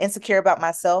feeling insecure about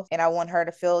myself and I want her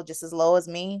to feel just as low as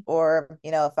me, or,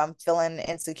 if I'm feeling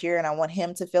insecure and I want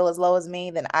him to feel as low as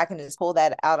me, then I can just pull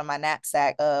that out of my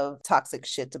knapsack of toxic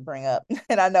shit to bring up.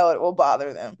 And I know it will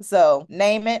bother them. So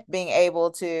name it, being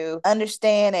able to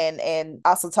understand and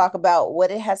also talk about what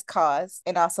it has caused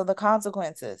and also the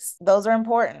consequences. Those are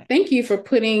important. Thank you for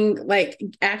putting,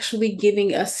 actually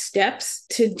giving us steps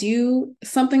to do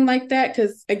something like that.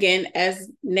 Because again, as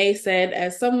Nay said,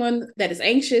 as someone that is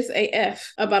anxious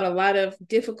AF about a lot of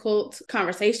difficult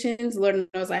conversations, Lord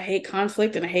knows I hate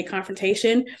conflict and I hate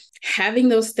confrontation. Having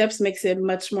those steps makes it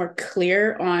much more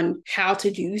clear on how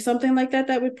to do something like that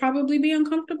would probably be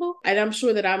uncomfortable. And I'm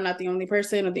sure that I'm not the only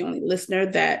person or the only listener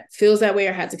that feels that way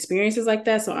or has experiences like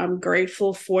that. So I'm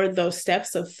grateful for those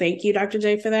steps. So thank you, Dr.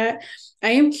 J, for that. I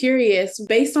am curious,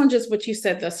 based on just what you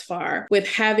said thus far, with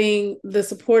having the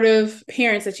supportive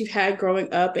parents that you've had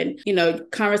growing up and,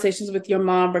 conversations with your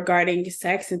mom regarding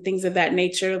sex and things of that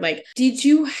nature, did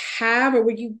you have or were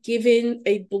you given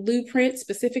a blueprint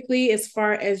specifically as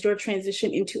far as your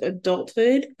transition into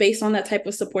adulthood based on that type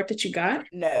of support that you got?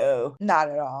 No, not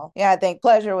at all. Yeah, I think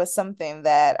pleasure was something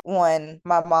that, one,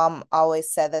 my mom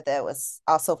always said that was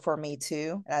also for me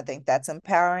too. And I think that's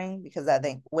empowering, because I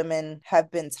think women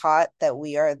have been taught that that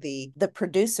we are the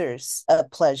producers of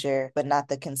pleasure, but not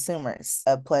the consumers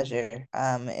of pleasure,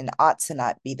 and ought to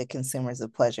not be the consumers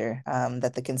of pleasure.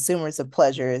 That the consumers of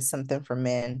pleasure is something for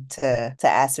men to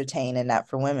ascertain and not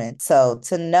for women. So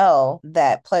to know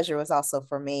that pleasure was also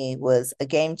for me was a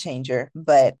game changer.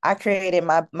 But I created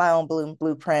my own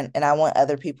blueprint, and I want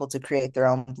other people to create their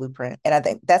own blueprint. And I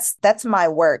think that's my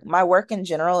work. My work in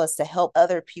general is to help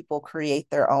other people create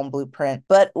their own blueprint,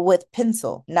 but with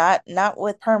pencil, not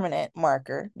with permanent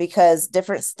marker, because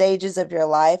different stages of your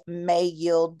life may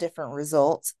yield different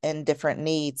results and different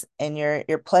needs and your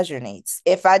pleasure needs.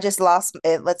 If I just lost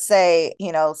it, let's say,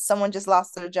 someone just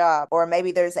lost their job, or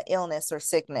maybe there's an illness or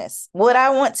sickness. Would I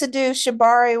want to do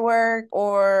shibari work,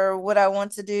 or would I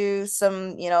want to do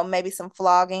some, maybe some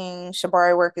flogging?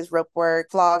 Shibari work is rope work.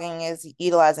 Flogging is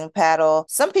utilizing paddle.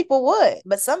 Some people would,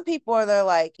 but some people they're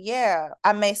like, yeah,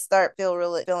 I may start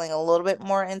feeling a little bit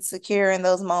more insecure in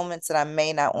those moments, and I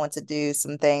may not want to do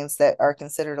some things that are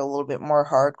considered a little bit more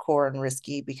hardcore and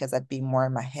risky because I'd be more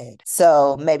in my head.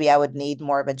 So maybe I would need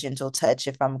more of a gentle touch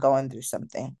if I'm going through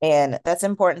something. And that's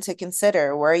important to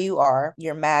consider where you are,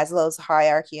 your Maslow's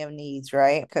hierarchy of needs,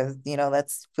 right? Because,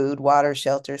 that's food, water,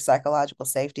 shelter, psychological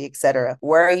safety, etc.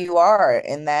 Where you are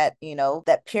in that,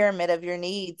 that pyramid of your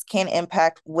needs can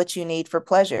impact what you need for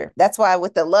pleasure. That's why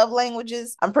with the love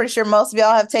languages, I'm pretty sure most of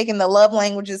y'all have taken the love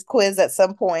languages quiz at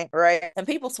some point, right? And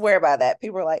people swear by that.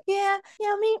 People are like, yeah,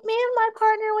 me and my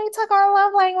partner, we took our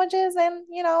love languages, and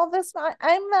I'm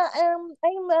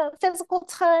the physical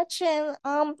touch, and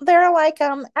they're like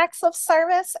acts of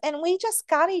service, and we just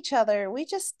got each other. We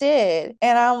just did.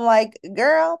 And I'm like,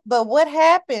 girl, but what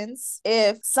happens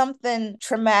if something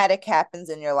traumatic happens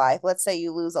in your life? Let's say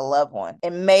you lose a loved one,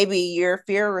 and maybe your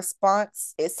fear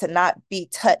response is to not be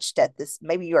touched at this.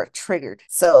 Maybe you are triggered.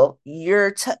 So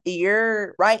your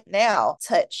right now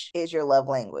touch is your love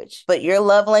language, but your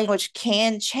love language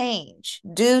can change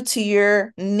due to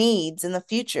your needs in the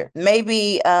future.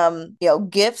 Maybe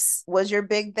gifts was your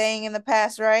big thing in the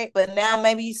past, right? But now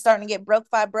maybe you're starting to get broke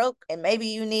by broke, and maybe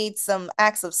you need some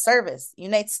acts of service. You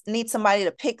need somebody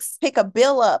to pick a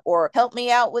bill up, or help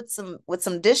me out with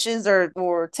some dishes,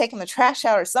 or taking the trash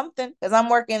out or something, because I'm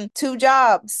working 2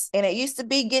 jobs, and it used to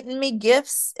be getting me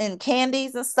gifts and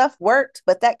candies and stuff worked,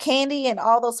 but that candy and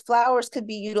all those flowers could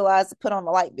be utilized to put on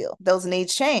the light bill. Those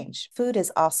needs change. Food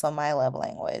is also my love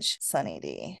language, Sunny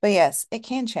D. But yes, it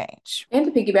can change. And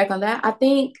to piggyback on that, I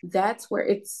think that's where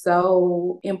it's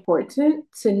so important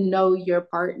to know your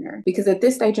partner, because at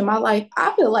this stage in my life,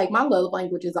 I feel like my love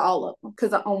language is all of them.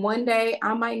 Because on one day,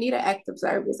 I might need an act of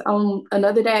service. On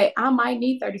another day, I might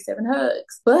need 37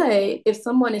 hugs. But if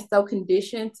someone is so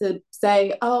conditioned to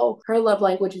say, oh, her love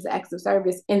language is acts of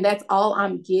service, and that's all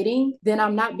I'm getting, then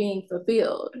I'm not being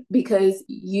fulfilled, because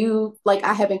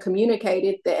I haven't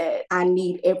communicated that I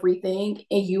need everything,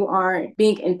 and you aren't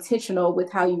being intentional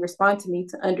with how you respond to me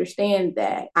to understand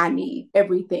that I need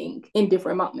everything in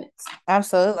different moments.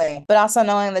 Absolutely. But also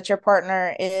knowing that your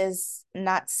partner is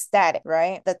not static,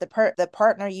 right? That the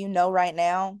partner right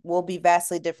now will be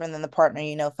vastly different than the partner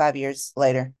 5 years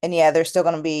later. And yeah, there's still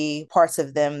going to be parts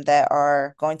of them that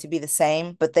are going to be the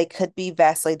same, but they could be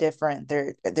vastly different.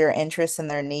 Their interests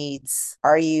and their needs.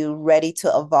 Are you ready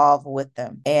to evolve with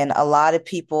them? And a lot of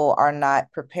people are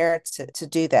not prepared to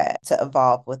do that, to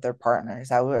evolve with their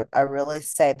partners. I really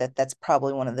say that that's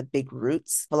probably one of the big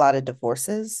roots of a lot of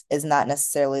divorces, is not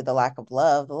necessarily the lack of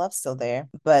love. The love's still there,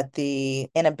 but the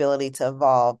inability to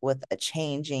evolve with a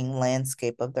changing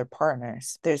landscape of their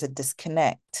partners. There's a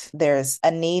disconnect. There's a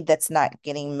need that's not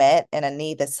getting met, and a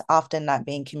need that's often not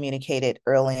being communicated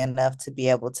early enough to be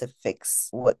able to fix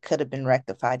what could have been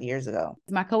rectified years ago.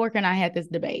 My coworker and I had this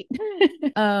debate.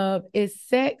 Is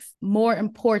sex more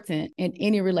important in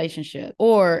any relationship,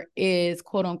 or is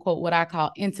quote unquote what I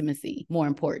call intimacy more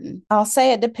important? I'll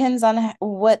say it depends on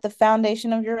what the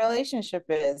foundation of your relationship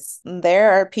is.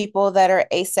 There are people that are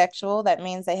asexual. That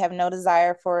means they have no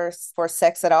desire for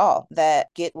sex at all, that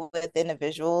get with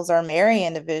individuals or marry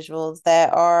individuals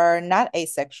that are not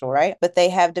asexual, right? But they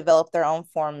have developed their own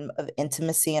form of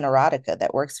intimacy and erotica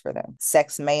that works for them.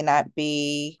 Sex may not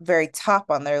be very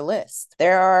top on their list.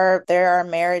 There are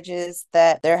marriages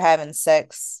that they're having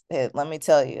sex. Let me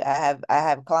tell you, I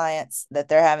have clients that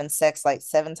they're having sex like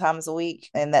 7 times a week,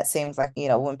 and that seems like,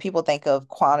 when people think of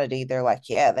quantity, they're like,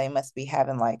 yeah, they must be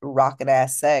having like rocket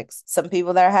ass sex. Some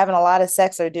people that are having a lot of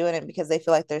sex are doing it avoidant because they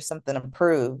feel like there's something to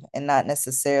prove and not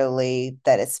necessarily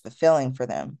that it's fulfilling for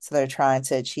them. So they're trying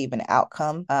to achieve an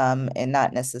outcome, and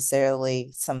not necessarily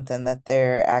something that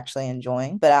they're actually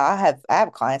enjoying. But I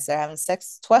have clients that are having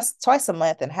sex twice a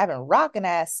month and having rocking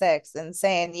ass sex and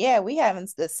saying, yeah, we having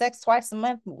the sex twice a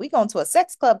month. We going to a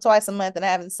sex club twice a month and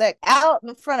having sex out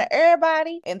in front of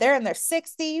everybody. And they're in their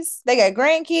 60s. They got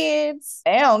grandkids.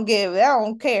 They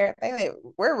don't care.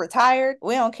 We're retired.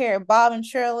 We don't care if Bob and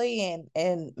Shirley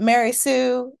and Mary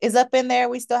Sue is up in there.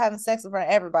 We still having sex in front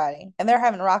of everybody. And they're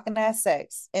having rocking ass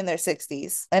sex in their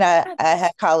 60s. And I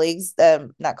had colleagues,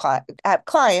 not clients, I have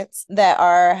clients that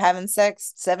are having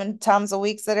sex 7 times a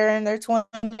week that are in their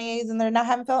 20s and they're not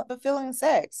having fulfilling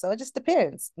sex. So it just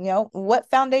depends. You know, what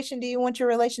foundation do you want your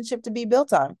relationship to be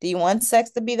built on? Do you want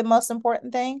sex to be the most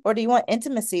important thing? Or do you want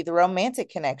intimacy, the romantic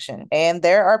connection? And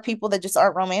there are people that just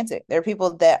aren't romantic. There are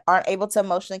people that aren't able to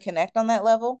emotionally connect on that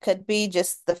level. Could be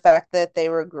just the fact that they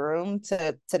were groomed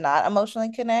to not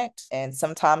emotionally connect. And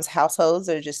sometimes households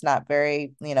are just not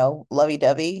very,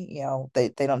 lovey-dovey.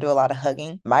 They don't do a lot of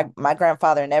hugging. My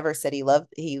grandfather never said he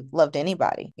loved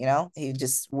anybody. He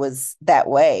just was that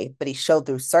way, but he showed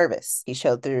through service. He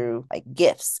showed through like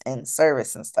gifts and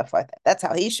service and stuff like that. That's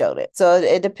how he showed it. So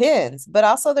it depends. But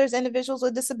also there's individuals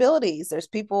with disabilities. There's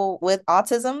people with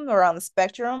autism or on the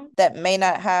spectrum that may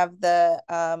not have the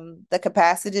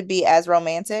capacity to be as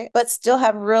romantic, but still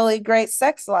have really great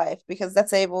sex life because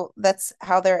that's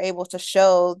how they're able to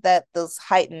show that those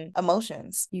heightened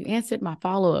emotions. You answered my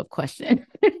follow-up question.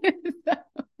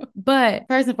 But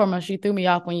first and foremost, you threw me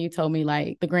off when you told me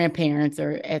like the grandparents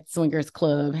are at swingers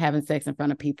club having sex in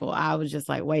front of people. I was just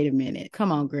like, wait a minute.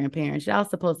 Come on, grandparents. Y'all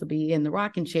supposed to be in the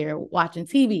rocking chair watching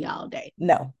TV all day.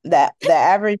 No, that the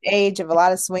average age of a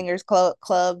lot of swingers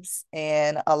clubs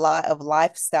and a lot of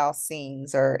lifestyle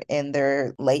scenes are in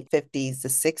their late 50s to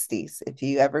 60s. If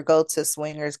you ever go to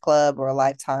swingers club or a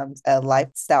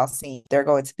lifestyle scene, they're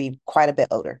going to be quite a bit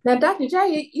older. Now, Dr.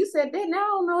 J, you said that. Now I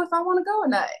don't know if I want to go or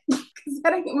not. Because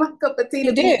that ain't my cup of tea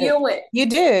to be with. You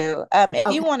do.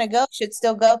 If you want to go, you should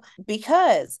still go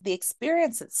because the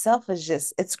experience itself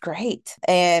is it's great.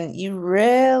 And you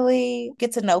really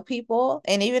get to know people.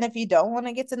 And even if you don't want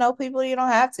to get to know people, you don't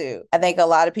have to. I think a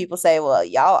lot of people say, well,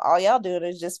 all y'all doing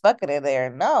is just fucking in there.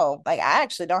 No, like I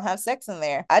actually don't have sex in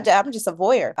there. I'm just a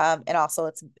voyeur. And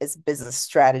also it's business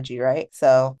strategy, right?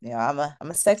 So, I'm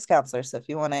a sex counselor. So if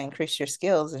you want to increase your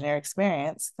skills and your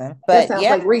experience, then, but that sounds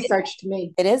like research to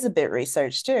me. It is a bit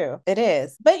research too. It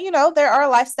is. But there are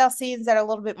lifestyle scenes that are a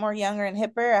little bit more younger and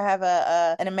hipper. I have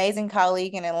an amazing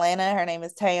colleague in Atlanta. Her name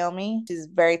is Taomi. She's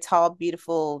very tall,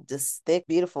 beautiful, just thick,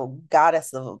 beautiful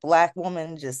goddess of a Black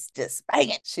woman, just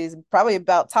banging. She's probably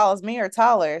about tall as me or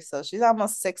taller. So she's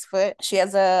almost 6 foot. She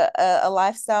has a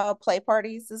lifestyle play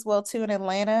parties as well too in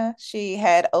Atlanta. She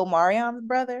had Omarion's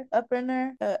brother up in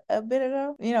there a bit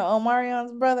ago.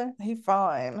 Omarion's brother, he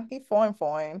fine.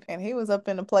 And he was up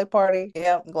in the play party.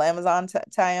 Yep, Glamazon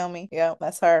Taomi. Yep,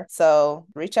 that's her. So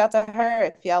reach out to her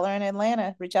if y'all are in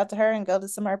Atlanta. Reach out to her and go to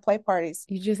some of her play parties.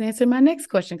 You just answered my next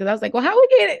question because I was like, well, how we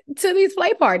get to these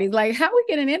play parties? Like, how we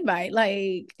get an invite?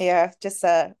 Like, yeah, just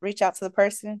reach out to the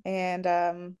person and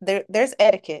there's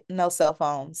etiquette. No cell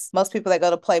phones. Most people that go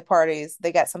to play parties,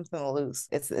 they got something to lose.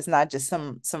 It's not just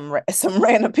some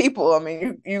random people. I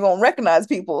mean, you're gonna recognize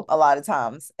people a lot of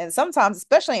times, and sometimes,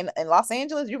 especially in Los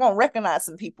Angeles, you're gonna recognize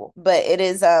some people. But it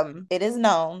is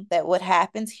known that what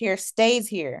happens here stays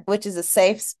here, which is a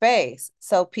safe space.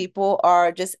 So people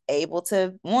are just able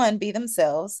to, one, be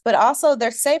themselves, but also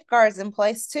there's safeguards in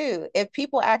place too. If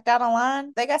people act out of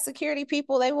line, they got security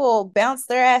people, they will bounce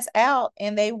their ass out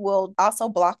and they will also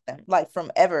block them like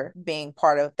from ever being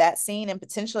part of that scene and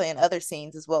potentially in other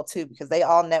scenes as well too, because they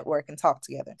all network and talk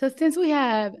together. So since we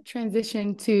have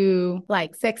transitioned to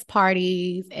like sex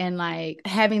parties and like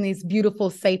having these beautiful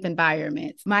safe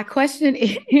environments, my question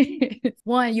is,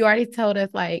 one, you already told us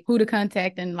like who to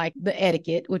contact and like the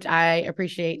etiquette, which I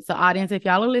appreciate. So audience, if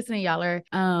y'all are listening, y'all are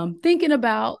thinking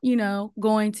about,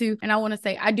 going to, and I want to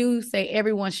say, I do say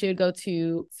everyone should go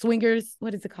to swingers.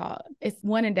 What is it called? It's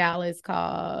one in Dallas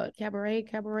called Cabaret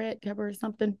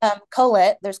something.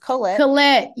 Colette. There's Colette.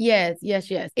 Colette. Yes.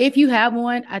 If you have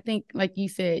one, I think like you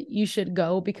said, you should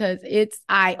go because it's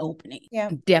eye-opening. Yeah.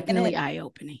 Definitely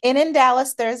eye-opening. And in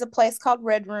Dallas, there's a place called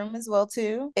Red Room as well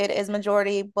too. It is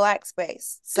majority Black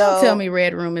space. So don't tell me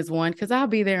Red Room is one because I'll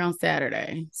be there on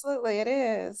Saturday. Absolutely, it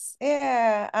is.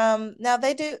 Yeah. Now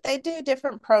they do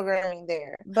different programming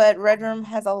there, but Red Room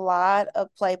has a lot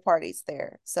of play parties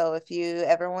there. So if you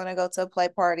ever want to go to a play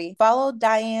party, follow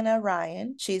Diana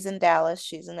Ryan. She's in Dallas.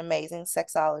 She's an amazing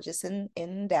sexologist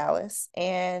in Dallas.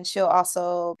 And she'll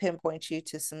also pinpoint you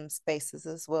to some spaces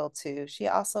as well too. She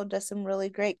also does some really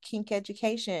great kink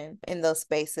education in those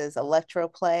spaces, electro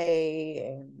play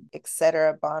and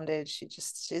etc. bondage.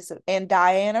 And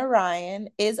Diana Ryan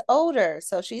is older,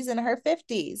 so she's in her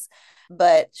 50s.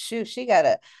 But shoot, she got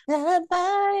a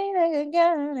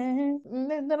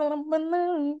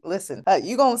listen.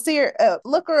 You gonna see her?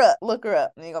 Look her up. Look her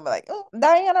up, and you're gonna be like, oh,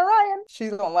 Diana Ryan.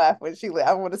 She's gonna laugh when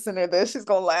I want to send her this. She's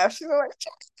gonna laugh. She's gonna like,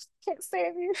 can't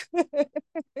stand you.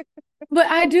 But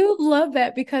I do love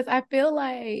that because I feel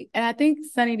like, and I think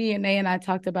Sunny D and I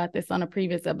talked about this on a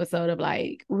previous episode of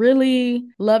like really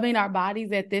loving our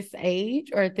bodies at this age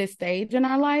or at this stage in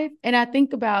our life. And I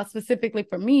think about specifically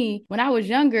for me, when I was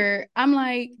younger, I'm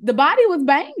like, the body was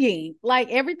banging. Like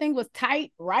everything was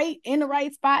tight, right in the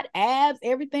right spot, abs,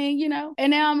 everything, you know?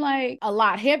 And now I'm like a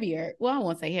lot heavier. Well, I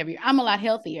won't say heavier. I'm a lot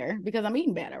healthier because I'm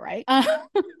eating better, right?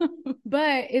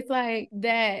 But it's like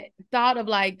that thought of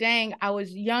like, dang, I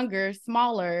was younger,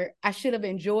 smaller. I should have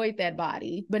enjoyed that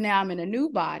body. But now I'm in a new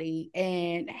body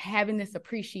and having this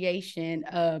appreciation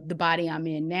of the body I'm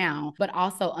in now, but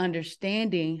also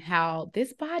understanding how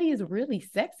this body is really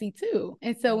sexy too.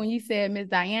 And so when you said Miss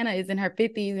Diana is in her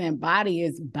 50s and body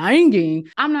is banging,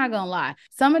 I'm not gonna lie.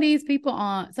 Some of these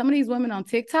women on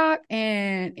TikTok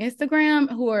and Instagram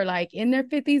who are like in their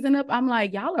 50s and up, I'm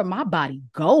like, y'all are my body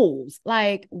goals.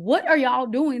 Like, what are y'all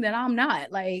doing that I'm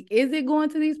not? Like, is it going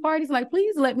to these parties? Like,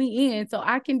 please let me in so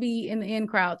I can be in the in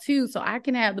crowd too, so I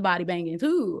can have the body banging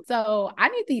too. So I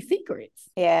need these secrets.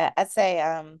 Yeah, I'd say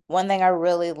one thing I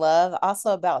really love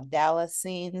also about Dallas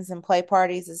scenes and play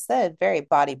parties is that very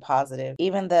body positive.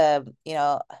 Even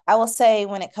I will say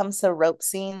when it comes to rope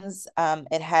scenes,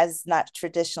 it has not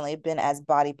traditionally been as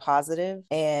body positive,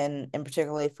 and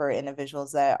particularly for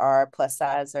individuals that are plus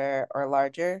size or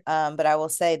larger. But I will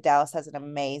say Dallas has an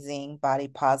amazing body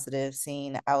positive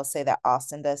scene. I will say that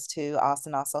Austin does too.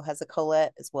 Austin also has a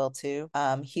Colette as well too.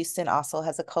 Houston also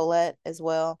has a Colette as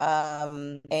well.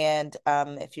 And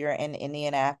if you're in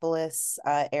Indianapolis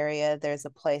area, there's a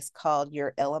place called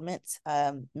Your Element,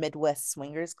 Midwest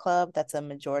Swingers Club. That's a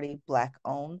majority Black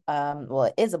owned. Well,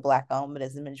 it is a Black owned, but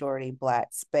it's a majority Black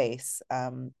space.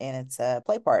 And it's a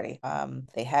play party.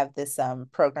 They have this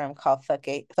program called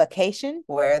Fuckation,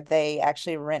 where they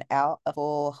actually rent out a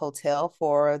full hotel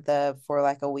for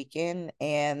like a weekend,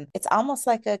 and it's almost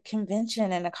like a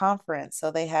convention and a conference.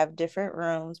 So they have different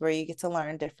rooms where you get to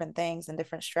learn different things and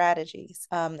different strategies.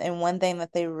 And one thing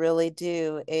that they really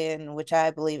do, in which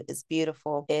I believe is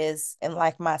beautiful, is, and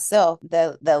like myself,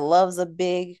 that loves a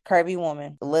big curvy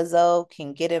woman, Lizzo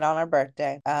can get it on her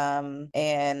birthday.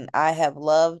 And I have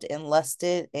loved and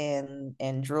lusted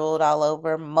and drooled all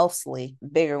over mostly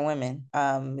bigger women,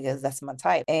 because that's my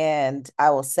type. And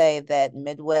I will say that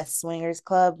Midwest Swingers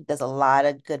Club does a lot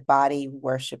of good body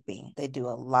worshiping. They do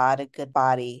a lot of good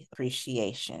body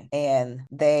appreciation, and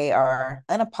they are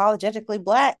unapologetically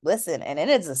Black. Listen, and it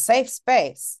is a safe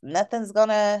space. Nothing's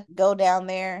gonna go down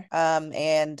there.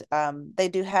 And they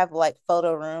do have like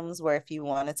photo rooms where if you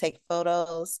want to take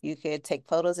photos, you could take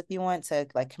photos if you want to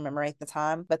like commemorate the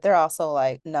time. But they're also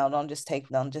like, no, don't just take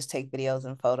videos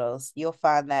and photos. You'll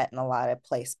find that in a lot of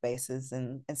play spaces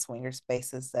and swinger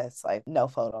spaces that's like no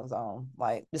photo zone.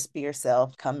 Like just be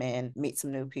yourself, come in, meet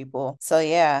some new people. So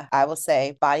yeah, I will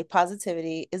say body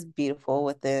positivity is beautiful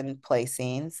within play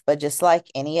scenes, but just like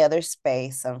any other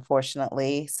space,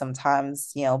 unfortunately,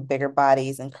 sometimes, bigger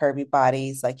bodies and curvy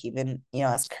bodies, like even,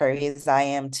 as curvy as I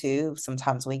am too,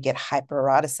 sometimes we get hyper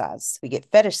eroticized. We get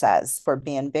fetishized for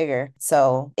being bigger.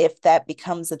 So if that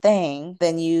becomes a thing,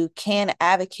 then you can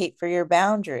advocate for your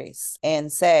boundaries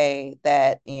and say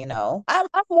that, I'm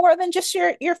more than just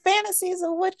your fantasies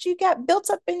of what you got built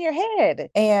up in your head,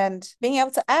 and being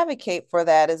able to advocate for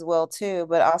that as well too.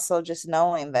 But also just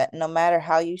knowing that no matter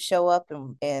how you show up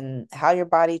and how your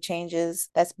body changes,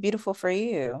 that's beautiful for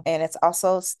you. And it's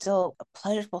also still a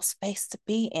pleasurable space to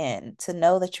be in, to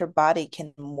know that your body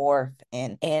can morph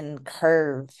and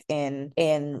curve and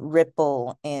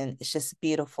ripple, and it's just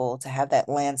beautiful to have that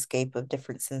landscape of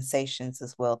different sensations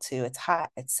as well too. It's hot,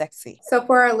 it's sexy. So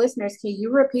for our listeners, can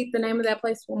you repeat the name of that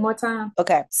place one more time?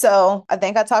 Okay, so I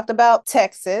think I talked about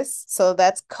Texas. So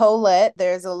that's Colette.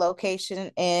 There's a location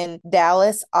location in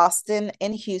Dallas, Austin,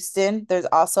 and Houston. There's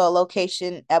also a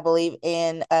location, I believe,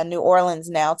 in New Orleans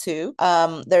now too.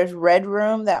 There's Red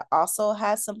Room that also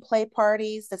has some play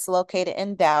parties that's located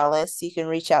in Dallas. You can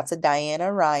reach out to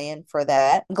Diana Ryan for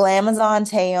that. Glamazon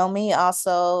Taomi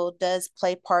also does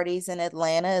play parties in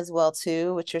Atlanta as well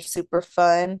too, which are super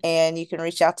fun. And you can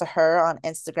reach out to her on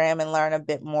Instagram and learn a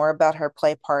bit more about her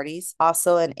play parties.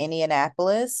 Also in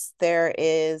Indianapolis, there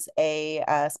is a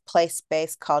play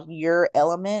space called Your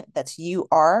Element. That's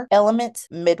UR Element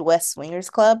Midwest Swingers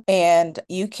Club. And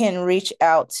you can reach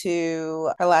out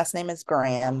to, her last name is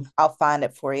Graham. I'll find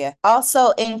it for you.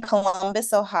 Also in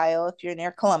Columbus, Ohio, if you're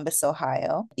near Columbus,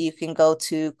 Ohio, you can go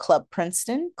to Club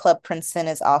Princeton. Club Princeton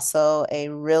is also a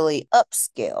really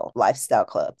upscale lifestyle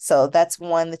club. So that's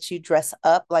one that you dress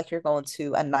up like you're going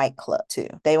to a nightclub too.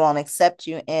 They won't accept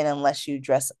you in unless you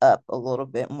dress up a little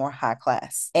bit more high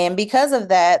class. And because of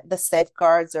that, the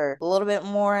safeguards are a little bit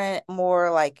more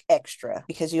like extra,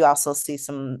 because you also see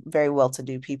some very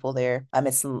well-to-do people there.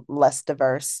 It's less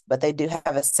diverse, but they do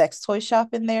have a sex toy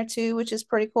shop in there too, which is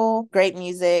pretty cool. Great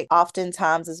music.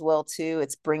 Oftentimes as well too,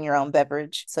 it's bring your own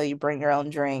beverage. So you bring your own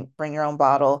drink, bring your own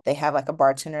bottle. They have like a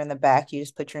bartender in the back. You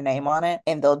just put your name on it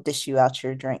and they'll dish you out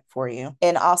your drink for you.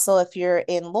 And also if you're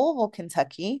in Louisville,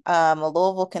 Kentucky,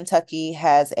 Louisville, Kentucky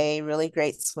has a really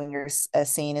great swingers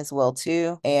scene as well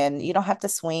too. And you don't have to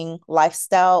swing.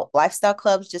 Lifestyle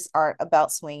clubs just aren't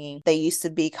about swinging. They used to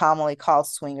be commonly called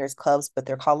swingers clubs, but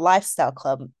they're called lifestyle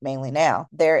club mainly now.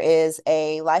 There is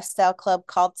a lifestyle club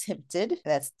called Tempted.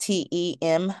 That's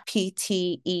TEMPTED,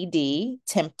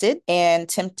 Tempted. And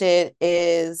Tempted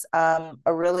is a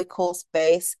really cool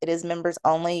space. It is members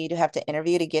only. You do have to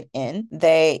interview to get in.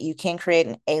 You can create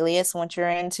an alias once you're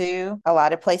into. A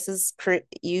lot of places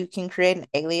you can create an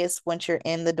alias once you're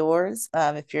in the doors,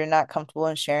 if you're not comfortable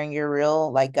in sharing your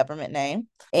real like government name.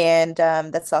 And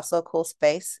that's also a cool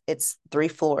space. It's 3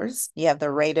 floors. You have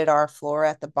the rated R floor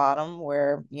at the bottom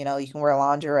where you can wear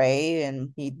lingerie and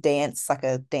you dance like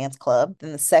a dance club.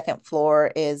 Then the second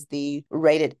floor is the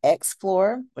rated X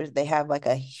floor, where they have like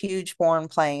a huge porn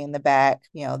playing in the back.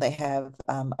 They have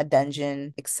a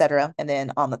dungeon, etc. And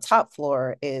then on the top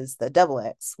floor is the double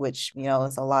X, which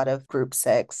is a lot of group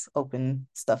sex, open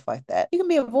stuff like that. You can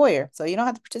be a voyeur, so you don't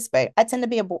have to participate. I tend to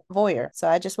be a voyeur, so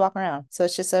I just walk around. So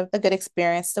it's just a good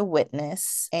experience to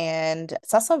witness. And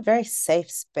it's also a very safe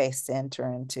space to enter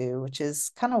into, which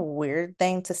is kind of a weird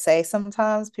thing to say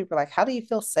sometimes. People are like, how do you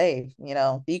feel safe?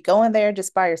 Do you go in there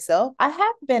just by yourself? I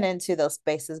have been into those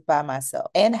spaces by myself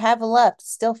and have left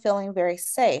still feeling very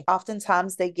safe.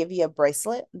 Oftentimes they give you a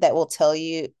bracelet that will tell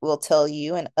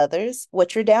you and others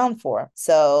what you're down for.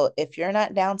 So if you're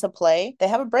not down to play, they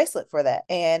have a bracelet for that.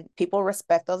 And people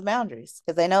respect those boundaries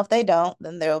because they know if they don't,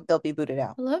 then they'll be booted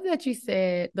out. I love that you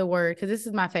said the word, because this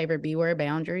is my favorite B word,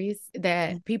 boundaries,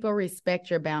 that people respect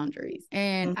your boundaries.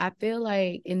 And I feel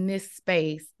like in this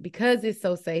space, because it's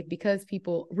so safe, because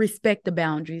people respect the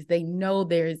boundaries, they know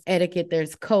there's etiquette,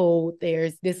 there's code,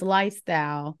 there's this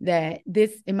lifestyle, that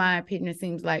this, in my opinion,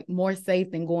 seems like more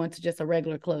safe than going to just a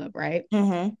regular club, right?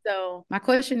 So my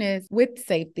question is, with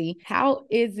safety, how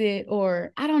is it,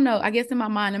 or I don't know, I guess in my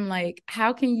mind, I'm like,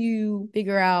 how can you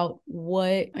figure out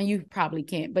what, and you probably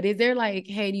can't, but is there like,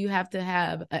 hey, do you have to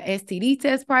have a STD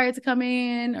test prior to come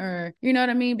in, or you know what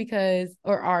I mean? Because,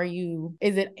 or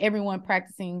is it everyone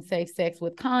practicing safe sex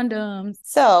with condoms?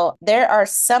 So there are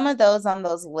some of those on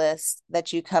those lists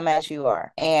that you come as you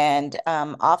are. And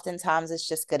oftentimes it's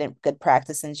just good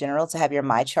practice in general to have your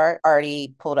MyChart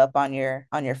already pulled up on your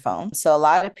phone. So a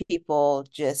lot of people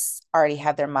just already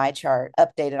have their MyChart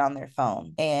updated on their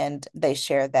phone and they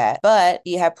share that. But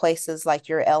you have places like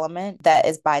Your Element that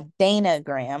is by Dana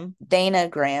Graham. Dana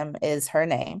Graham is her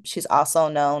name. She's also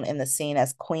known in the scene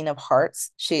as Queen of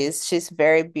Hearts. She's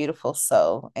very beautiful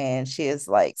and she is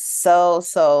like so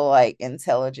like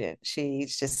intelligent.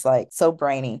 She's just like so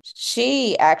brainy.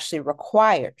 She actually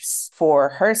requires for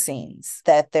her scenes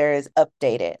that there is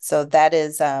updated. So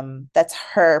that's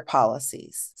her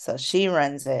policies. So she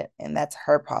runs it and that's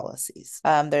her policies.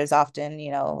 There's often,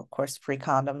 of course, free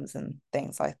condoms and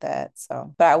things like that.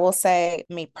 So, but I will say,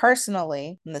 me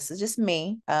personally, and this is just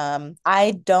me,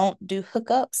 I don't do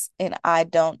hookups and I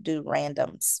don't do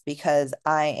randoms because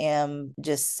I am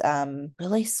just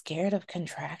really scared of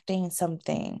contracting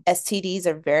something. STDs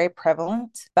are very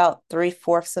prevalent. About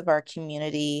 3/4 of our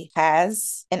community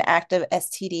has an active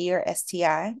STD or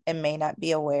STI and may not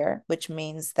be aware, which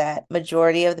means that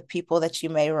majority of the people that you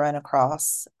may run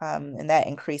across, and that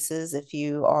increases if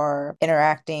you are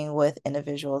interacting with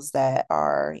individuals that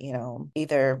are,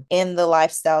 either in the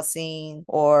lifestyle scene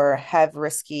or have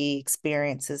risky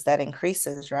experiences, that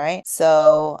increases, right?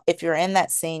 So if you're you're in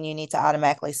that scene, you need to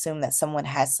automatically assume that someone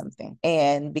has something.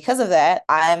 And because of that,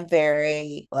 I'm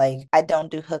very like, I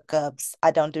don't do hookups,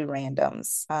 I don't do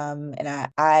randoms. And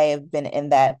I have been in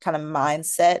that kind of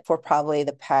mindset for probably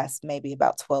the past maybe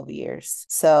about 12 years.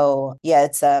 So yeah,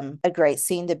 it's a great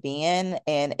scene to be in.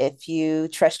 And if you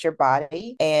trust your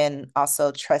body and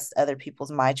also trust other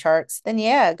people's my charts, then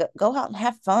yeah, go out and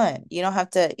have fun. You don't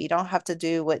have to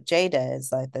do what Jay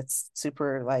does. Like that's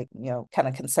super like, kind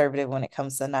of conservative when it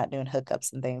comes to not doing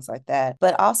hookups and things like that.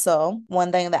 But also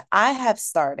one thing that I have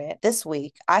started this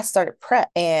week, I started PrEP.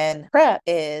 And PrEP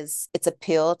it's a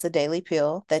pill, it's a daily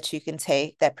pill that you can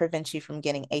take that prevents you from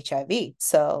getting HIV.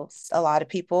 So a lot of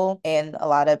people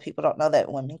don't know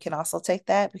that women can also take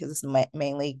that because it's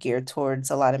mainly geared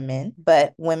towards a lot of men,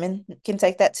 but women can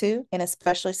take that too. And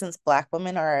especially since Black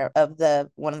women are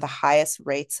one of the highest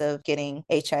rates of getting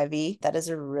HIV, that is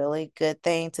a really good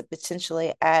thing to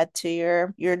potentially add to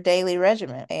your daily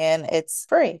regimen, and it's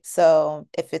free. So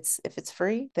if it's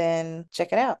free, then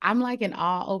check it out. I'm like in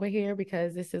awe over here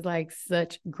because this is like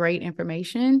such great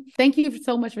information. Thank you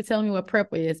so much for telling me what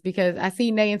PrEP is, because I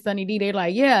see Nay and Sunny D, they're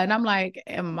like, yeah. And I'm like,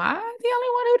 am I the only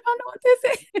one who don't know what this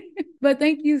is? But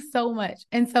thank you so much.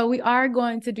 And so we are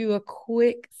going to do a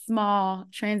quick, small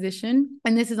transition.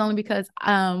 And this is only because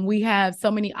we have so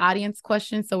many audience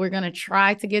questions. So we're going to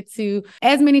try to get to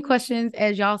as many questions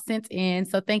as y'all sent in.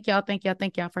 So thank y'all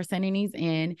for sending these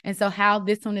in. And so how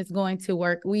this one is going to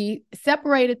work, we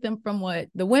separated them from what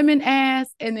the women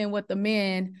asked and then what the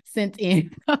men sent in.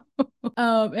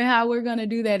 And how we're going to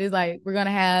do that is like, we're going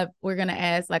to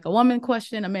ask like a woman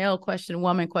question, a male question,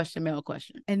 woman question, male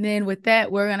question. And then with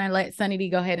that, we're going to let Sunny D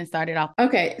go ahead and start it off.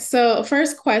 Okay. So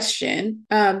first question,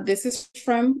 this is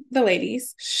from the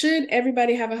ladies. Should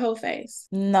everybody have a whole face?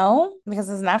 No, because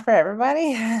it's not for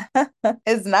everybody.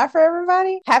 It's not for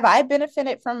everybody. Have I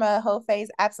benefited from a whole phase?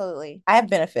 Absolutely. I have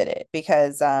benefited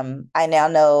because I now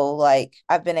know, like,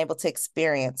 I've been able to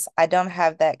experience. I don't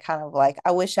have that kind of like,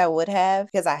 I wish I would have,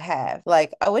 because I have.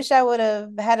 Like, I wish I would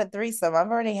have had a threesome. I've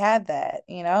already had that,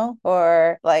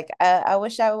 or like I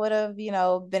wish I would have,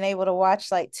 been able to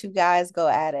watch like two guys go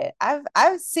at it.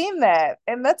 I've seen that,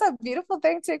 and that's a beautiful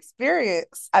thing to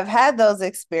experience. I've had those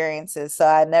experiences, so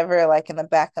I never, like, in the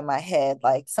back of my head,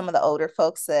 like some of the older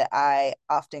folks that I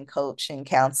often coach and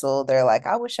counsel, they're like,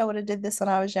 I wish I would have did this when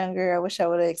I was younger. I wish I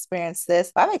would have experienced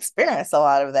this. I've experienced a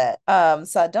lot of that.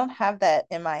 So I don't have that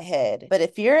in my head. But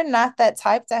if you're not that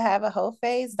type to have a whole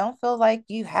phase, don't feel like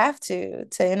you have to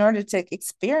in order to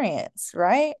experience,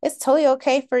 right? It's totally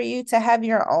okay for you to have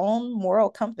your own moral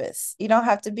compass. You don't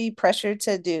have to be pressured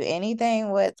to do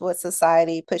anything with what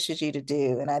society pushes you to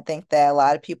do. And I think that a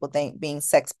lot of people think being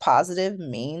sex positive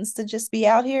means to just be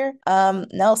out here.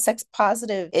 No, sex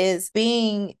positive is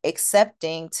being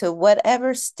accepting to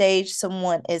whatever stage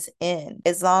someone is in,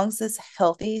 as long as it's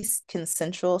healthy,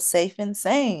 consensual, safe, and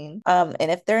sane.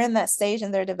 And if they're in that stage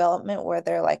in their development where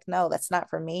they're like, no, that's not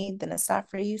for me, then it's not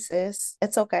for you, sis.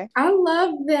 It's okay. I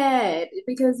love that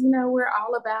because, we're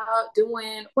all about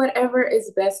doing whatever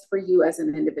is best for you as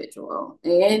an individual.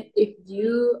 And if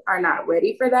you are not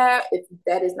ready for that, if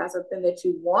that is not something that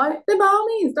you want, then by all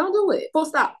means, don't do it. Full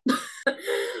stop.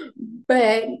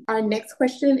 But our next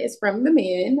question is from the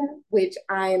men, which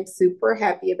I am super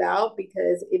happy about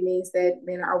because it means that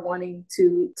men are wanting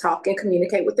to talk and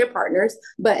communicate with their partners.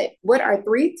 But what are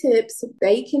 3 tips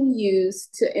they can use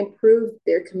to improve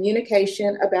their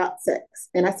communication about sex?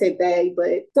 And I say they,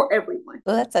 but for everyone.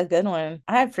 Well, that's a good one.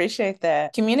 I appreciate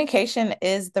that. Communication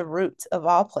is the root of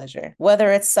all pleasure.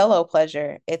 Whether it's solo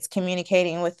pleasure, it's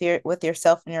communicating with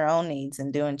yourself and your own needs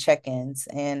and doing check-ins.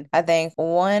 And I think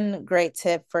one great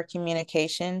tip for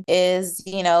communication is,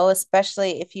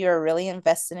 especially if you're really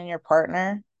invested in your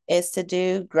partner, is to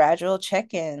do gradual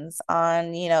check-ins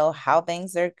on, how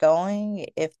things are going,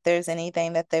 if there's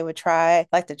anything that they would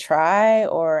like to try,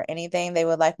 or anything they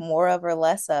would like more of or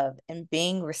less of, and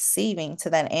being receiving to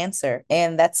that answer.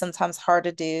 And that's sometimes hard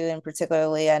to do. And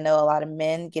particularly, I know a lot of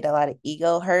men get a lot of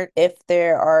ego hurt. If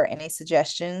there are any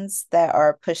suggestions that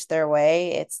are pushed their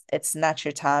way, it's not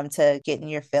your time to get in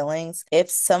your feelings. If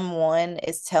someone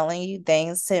is telling you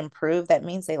things to improve, that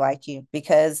means they like you,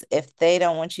 because if they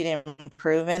don't want you to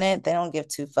improve in it, they don't give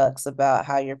 2 fucks about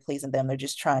how you're pleasing them. They're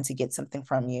just trying to get something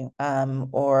from you,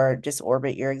 or just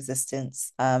orbit your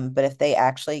existence. But if they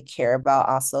actually care about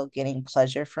also getting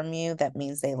pleasure from you, that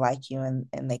means they like you and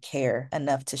they care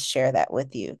enough to share that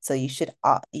with you. So you should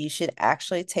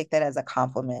actually take that as a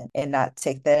compliment and not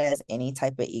take that as any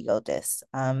type of ego diss.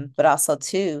 But also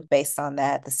too, based on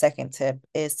that, the second tip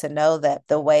is to know that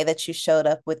the way that you showed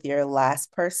up with your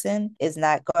last person is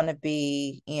not going to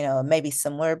be, maybe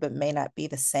similar, but may not be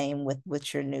the same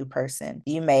with your new person.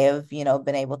 You may have, you know,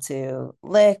 been able to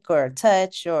lick or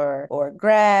touch or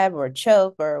grab or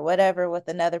choke or whatever with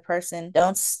another person.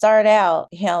 Don't start out,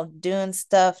 you know, doing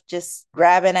stuff, just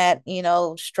grabbing at, you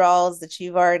know, straws that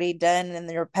you've already done in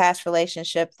your past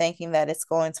relationship, thinking that it's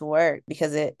going to work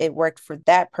because it worked for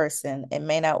that person. It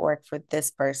may not work for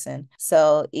this person.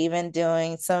 So even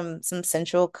doing some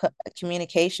sensual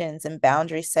communications and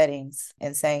boundary settings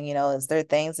and saying, you know, is there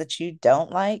things that you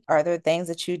don't like? Are there things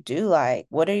that you do like?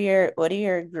 What are your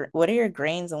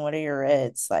greens and what are your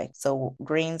reds? Like, so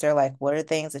greens are like, what are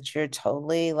things that you're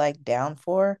totally like down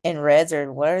for? And reds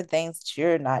are what are things that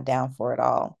you're not down for at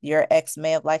all? Your ex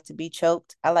may have liked to be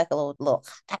choked. I like a little,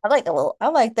 I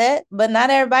like that, but not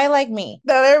everybody like me.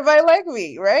 Not everybody like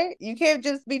me, right? You can't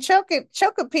just be choking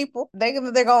people. They're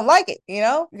gonna like it, you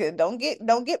know? Don't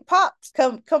get popped.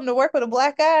 Come to work with a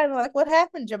black eye and like, what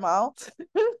happened, Jamal?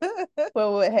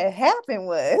 Well, what had happened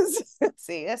was,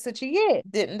 see, that's what you get.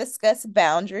 Didn't discuss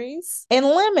boundaries and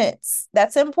limits.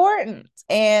 That's important.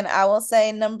 And I will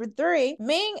say number 3,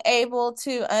 being able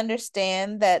to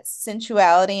understand that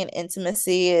sensuality and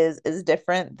intimacy is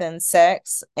different than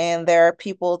sex. And there are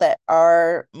people that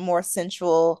are more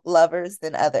sensual lovers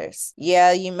than others.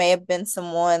 Yeah, you may have been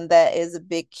someone that is a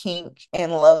big kink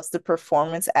and loves the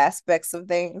performance aspects of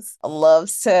things,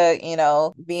 loves to, you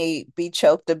know, be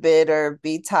choked a bit or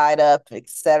be tied up,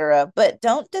 etc. But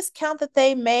don't discount that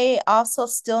they may also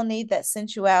still need that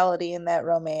sensuality and that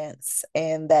romance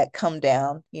and that come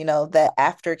down, you know, that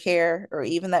aftercare or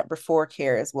even that before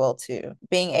care as well too.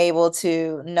 Being able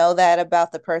to know that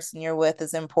about the person you're with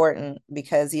is important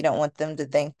because you don't want them to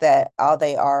think that all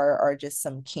they are just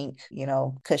some kink, you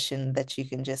know, cushion that you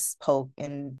can just poke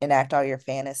and enact all your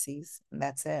fantasies. And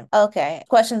that's it. Okay.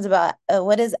 Questions about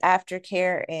what is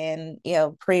aftercare and, you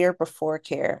know, pre or before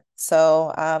care.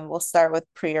 So we'll start with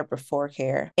pre or before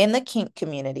care. In the kink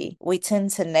community, we tend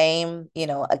to name, you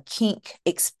know, a kink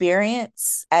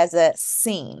experience as a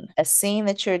scene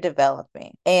that you're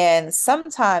developing. And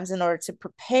sometimes in order to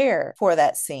prepare for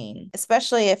that scene,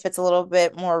 especially if it's a little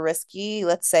bit more risky,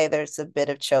 let's say there's a bit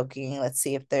of choking, let's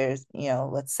see if there's, you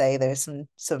know, let's say there's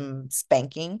some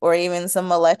spanking or even some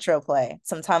electroplay.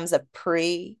 Sometimes a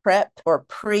prep or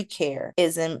pre-care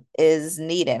is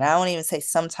needed. I won't even say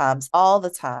sometimes, all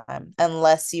the time,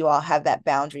 unless you all have that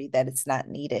boundary that it's not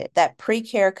needed. That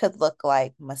pre-care could look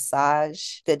like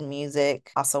massage, good music,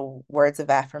 also words of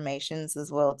affirmations as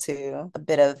well too, a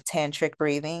bit of tantric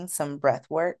breathing, some breath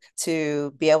work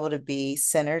to be able to be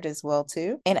centered as well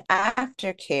too. And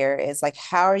aftercare is like,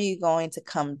 how are you going to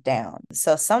come down?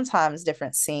 So sometimes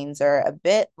different scenes are a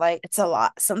bit like, it's a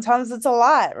lot. Sometimes it's a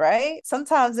lot, right?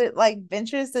 Sometimes it like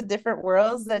ventures to different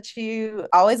worlds that you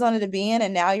always wanted to be in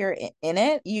and now you're in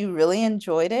it. You really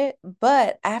enjoyed it,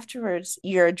 but afterwards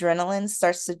your adrenaline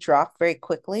starts to drop very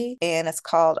quickly and it's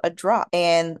called a drop.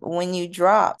 And when you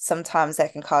drop, sometimes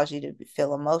that can cause you to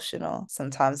feel emotional.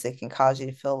 Sometimes it can cause you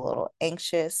to feel a little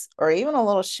anxious or even a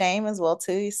little shame as well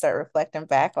too. You start reflecting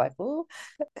back like, ooh,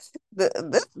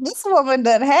 this woman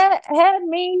done had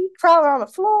me crawling on the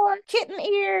floor, kitten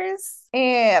ears,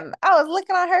 and I was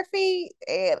looking on her feet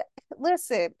and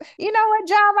listen, you know what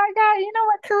job I got? You know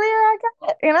what career I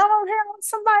got? And I'm over here on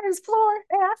somebody's floor.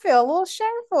 And I feel a little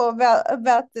shameful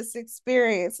about this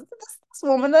experience. This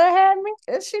woman that had me,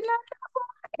 is she not?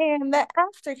 And that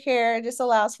aftercare just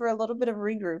allows for a little bit of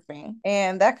regrouping.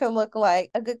 And that could look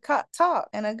like a good talk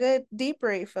and a good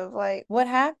debrief of like what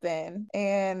happened.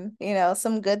 And, you know,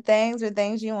 some good things or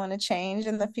things you want to change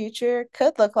in the future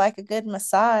could look like a good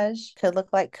massage, could look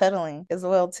like cuddling as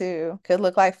well too. Could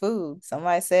look like food.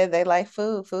 Somebody said they like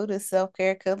food. Food is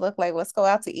self-care. Could look like let's go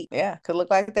out to eat. Yeah, could look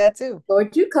like that too.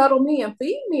 Lord, you cuddle me and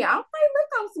feed me. I might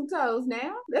lick on some toes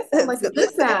now. That sounds like a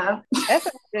good time. That's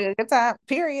a good time,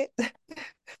 period.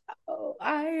 Oh,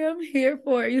 I am here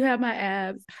for it. You have my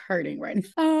abs hurting right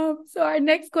now. So our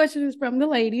next question is from the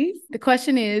ladies. The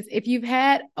question is, if you've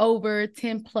had over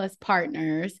 10 plus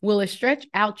partners, will it stretch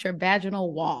out your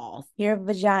vaginal walls? Your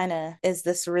vagina is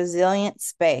this resilient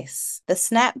space. The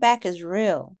snapback is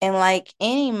real. And like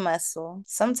any muscle,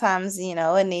 sometimes, you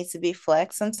know, it needs to be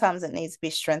flexed. Sometimes it needs to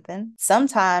be strengthened.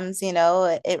 Sometimes, you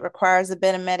know, it requires a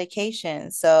bit of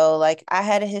medication. So like I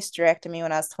had a hysterectomy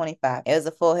when I was 25. It was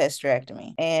a full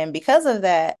hysterectomy. And because of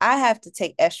that, I have to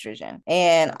take estrogen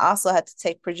and also have to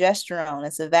take progesterone.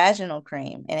 It's a vaginal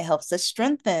cream and it helps to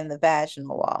strengthen the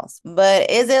vaginal walls. But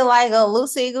is it like a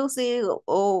loosey goosey,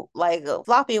 like a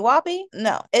floppy woppy?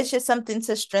 No, it's just something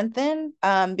to strengthen,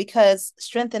 because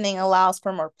strengthening allows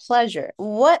for more pleasure.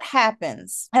 What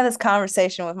happens? I had this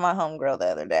conversation with my homegirl the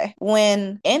other day.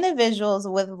 When individuals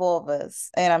with vulvas,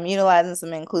 and I'm utilizing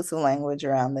some inclusive language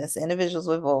around this, individuals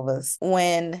with vulvas,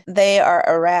 when they are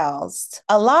aroused,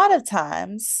 a lot of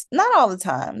times, not all the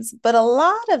times, but a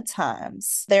lot of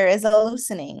times, there is a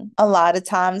loosening. A lot of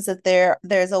times that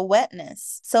there's a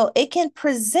wetness. So it can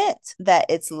present that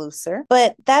it's looser,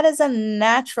 but that is a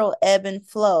natural ebb and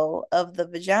flow of the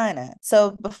vagina.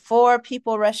 So before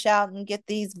people rush out and get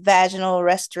these vaginal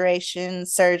restoration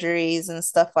surgeries and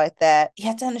stuff like that, you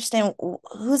have to understand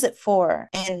who's it for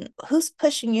and who's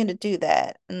pushing you to do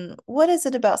that. And what is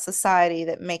it about society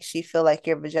that makes you feel like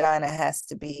your vagina has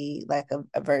to be like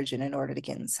a virgin in order to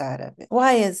get inside of it?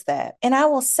 Why is that? And I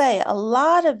will say a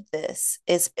lot of this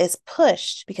is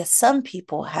pushed because some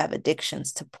people have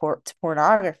addictions to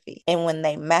pornography. And when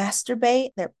they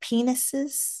masturbate their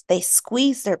penises, they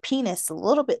squeeze their penis a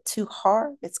little bit too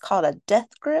hard. It's called a death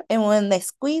grip. And when they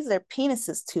squeeze their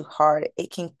penises too hard,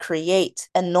 it can create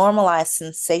a normalized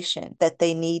sensation that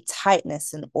they need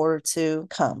tightness in order to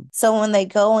come. So when they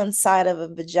go inside of a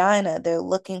vagina, they're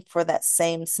looking for that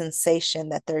same sensation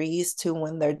that they're used to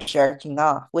when they're jerking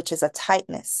off, which is a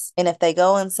tightness. And if they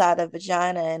go inside a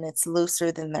vagina and it's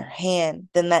looser than their hand,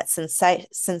 then that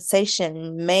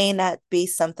sensation may not be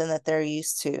something that they're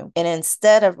used to. And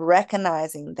instead of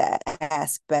recognizing that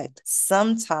aspect,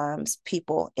 sometimes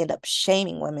people end up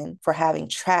shaming women for having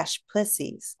trash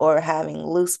pussies or having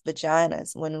loose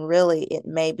vaginas, when really it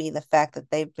may be the fact that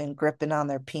they've been gripping on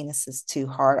their penises too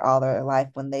hard all their life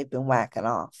when they've been whacking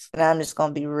off. And I'm just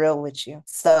going to be real with you.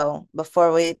 So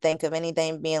before we think of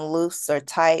anything being loose or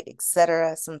tight,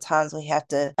 etc., sometimes we have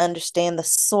to understand the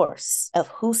source of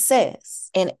who says.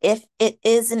 And if it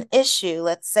is an issue,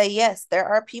 let's say, yes, there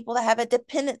are people that have a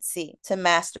dependency to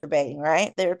masturbating,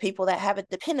 right? There are people that have a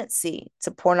dependency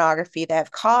to pornography that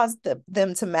have caused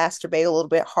them to masturbate a little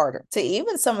bit harder, to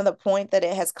even some of the point that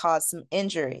it has caused some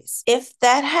injuries. If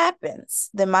that happens,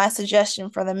 then my suggestion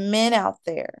for the men out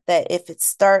there, that if it's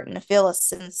starting to feel a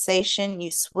sensation,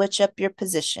 you switch up your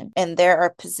position. And there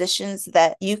are positions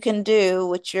that you can do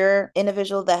with your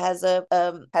individual that has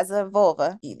a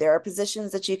vulva. There are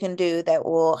positions that you can do that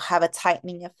will have a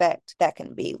tightening effect. That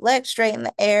can be leg straight in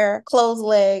the air, closed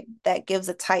leg, that gives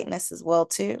a tightness as well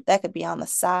too. That could be on the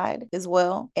side as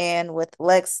well, and with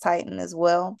legs tightened as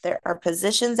well. There are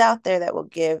positions out there that will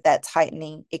give that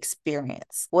tightening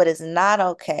experience. What is not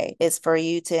okay is for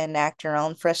you to enact your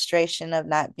own frustration of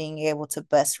not being able to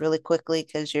bust really quickly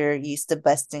because you're used to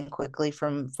busting quickly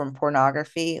from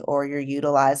pornography, or you're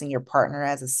utilizing your partner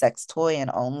as a sex toy and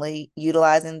only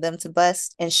utilizing them to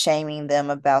bust, and shaming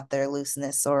them about their looseness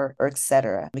or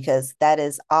etc., because that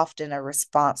is often a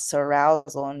response to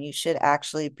arousal, and you should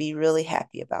actually be really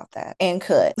happy about that and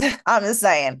could. I'm just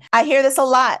saying, I hear this a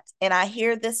lot, and I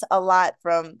hear this a lot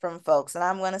from folks, and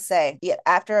I'm going to say, yeah,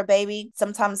 after a baby,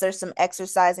 sometimes there's some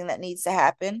exercising that needs to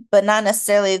happen, but not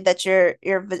necessarily that your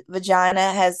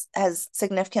vagina has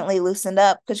significantly loosened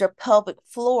up, because your pelvic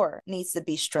floor needs to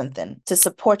be strengthened to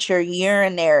support your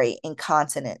urinary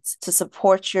incontinence, to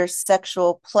support your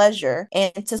sexual pleasure,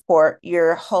 and to support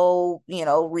your whole,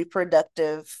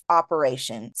 reproductive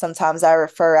operation. Sometimes I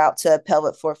refer out to a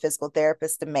pelvic floor physical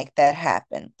therapist to make that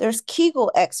happen. There's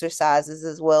Kegel exercises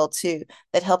as well too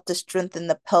that help to strengthen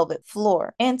the pelvic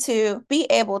floor and to be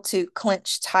able to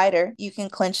clench tighter. You can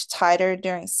clench tighter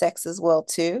during sex as well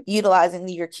too, utilizing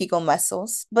your Kegel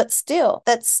muscles. But still,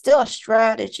 that's still a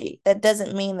strategy. That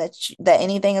doesn't mean that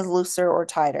anything is looser or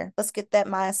tighter. Let's get that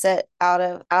mindset out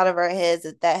of our heads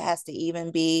that has to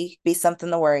even be something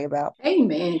to worry about.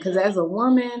 Amen. Because as a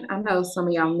woman, I know some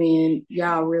of y'all men,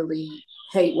 y'all really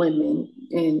hate women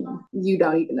and you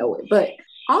don't even know it. But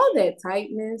all that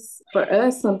tightness for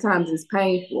us sometimes is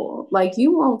painful. Like,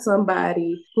 you want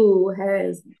somebody who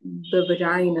has the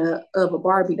vagina of a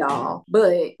Barbie doll,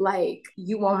 but like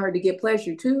you want her to get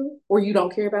pleasure too, or you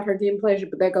don't care about her getting pleasure,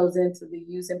 but that goes into the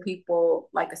using people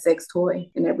like a sex toy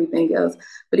and everything else.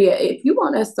 But yeah, if you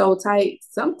want us so tight,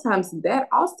 sometimes that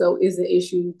also is an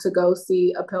issue to go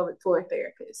see a pelvic floor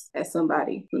therapist, as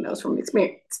somebody who knows from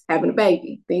experience. Having a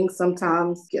baby, things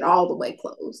sometimes get all the way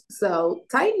closed. So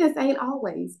tightness ain't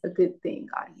always a good thing,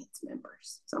 audience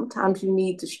members. Sometimes you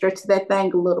need to stretch that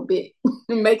thing a little bit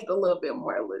and make it a little bit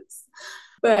more loose.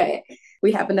 But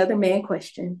We have another man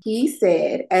question. He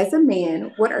said, as a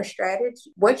man, what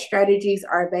strategies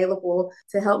are available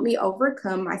to help me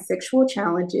overcome my sexual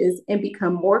challenges and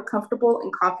become more comfortable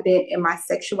and confident in my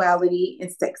sexuality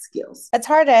and sex skills? It's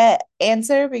hard to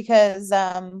answer because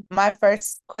my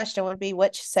first question would be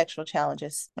which sexual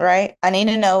challenges, right? I need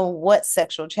to know what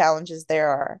sexual challenges there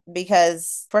are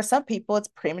because for some people it's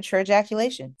premature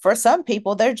ejaculation. For some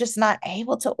people, they're just not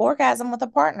able to orgasm with a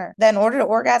partner. Then in order to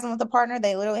orgasm with a partner,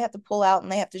 they literally have to pull out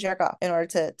and they have to jerk off in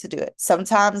order to do it.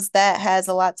 Sometimes that has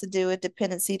a lot to do with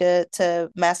dependency to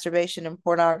masturbation and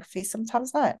pornography,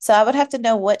 sometimes not. So I would have to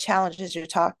know what challenges you're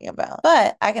talking about.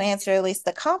 But I can answer at least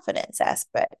the confidence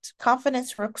aspect.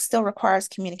 Confidence still requires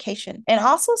communication. And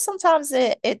also sometimes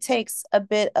it takes a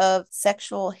bit of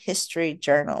sexual history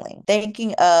journaling,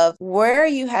 thinking of where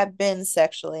you have been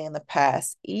sexually in the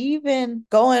past, even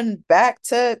going back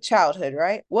to childhood,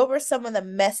 right? What were some of the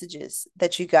messages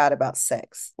that you got about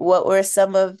sex? What were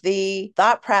some of the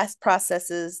thought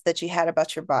processes that you had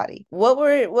about your body? What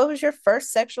was your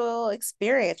first sexual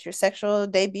experience, your sexual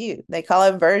debut? They call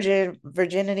it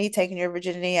virginity, taking your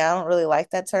virginity. I don't really like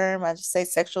that term. I just say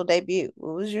sexual debut.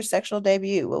 What was your sexual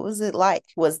debut? What was it like?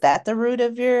 Was that the root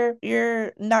of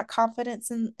your not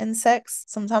confidence in sex?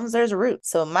 Sometimes there's a root.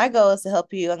 So my goal is to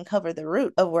help you uncover the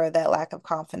root of where that lack of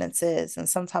confidence is. And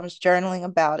sometimes journaling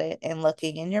about it and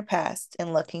looking in your past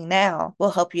and looking now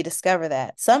will help you discover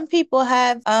that. Some people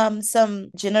have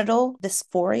some genital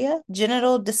dysphoria.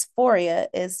 Genital dysphoria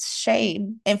is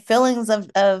shame and feelings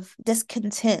of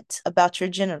discontent about your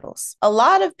genitals. A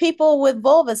lot of people with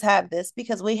vulvas have this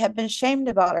because we have been shamed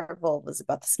about our vulvas,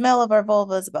 about the smell of our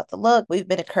vulvas, about the look. We've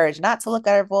been encouraged not to look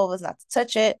at our vulvas, not to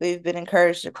touch it. We've been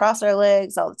encouraged to cross our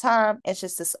legs all the time. It's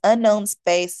just this unknown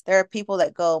space. There are people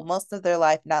that go most of their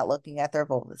life not looking at their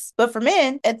vulvas. But for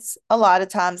men, it's a lot of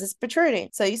times it's protruding.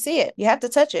 So you see it, you have to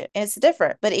touch it, and it's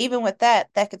different. But even with that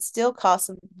could still cause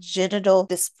some genital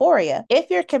dysphoria if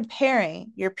you're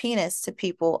comparing your penis to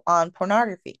people on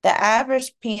pornography. The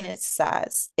average penis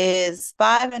size is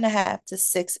 5.5 to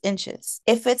 6 inches.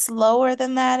 If it's lower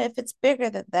than that, if it's bigger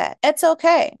than that, it's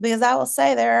okay. Because I will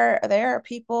say there are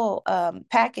people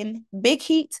packing big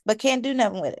heat but can't do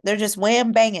nothing with it. They're just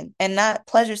wham banging and not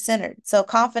pleasure centered. So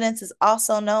confidence is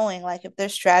also knowing like if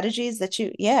there's strategies that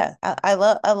I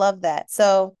love that.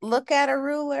 So look at a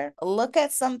ruler, look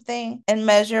at something and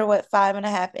measure what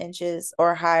 5.5 inches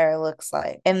or higher looks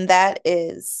like. And that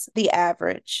is the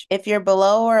average. If you're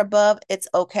below or above, it's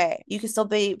okay. You can still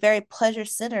be very pleasure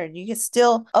centered. You can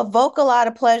still evoke a lot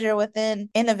of pleasure within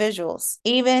individuals,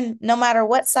 even no matter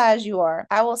what size you are.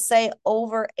 I will say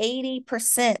over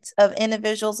 80% of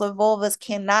individuals with vulvas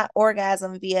cannot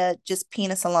orgasm via just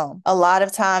penis alone. A lot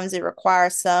of times it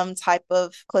requires some type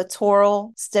of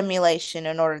clitoral stimulation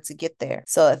in order to get there.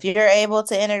 So if you're able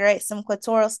to integrate some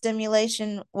clitoral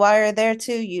stimulation while you're there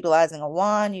too, utilizing a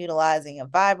wand, utilizing a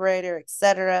vibrator,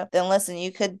 etc., then listen,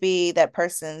 you could be that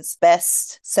person's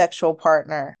best sexual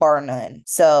partner, bar none.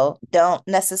 So don't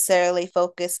necessarily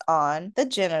focus on the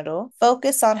genital,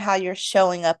 focus on how you're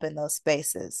showing up in those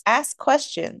spaces. Ask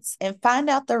questions and find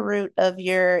out the root of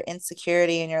your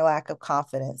insecurity and your lack of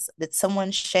confidence. Did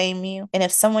someone shame you? And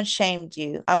if someone shamed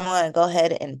you, I'm going to go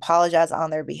ahead and apologize on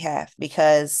their behalf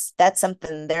because that's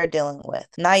something they're dealing with,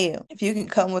 not you. If you can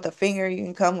come with a finger, you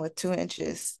can come with 2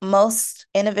 inches. Most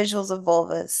individuals with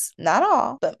vulvas, not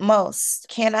all, but most,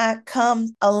 cannot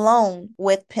come alone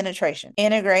with penetration.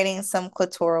 Integrating some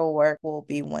clitoral work will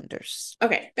be wonders.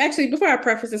 Okay, actually, before I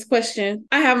preface this question,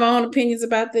 I have my own opinions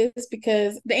about this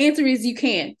because the answer is you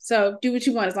can. So do what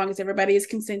you want as long as everybody is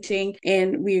consenting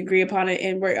and we agree upon it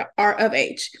and we are of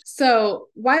age. So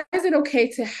why is it okay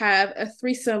to have a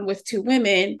threesome with 2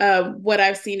 women? What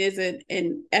I've seen is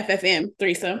an FFM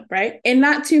threesome, right? And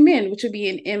not 2 men, which would be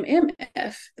an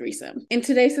MMF threesome. In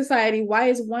today's society, why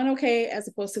is one okay as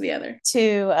opposed to the other?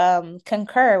 To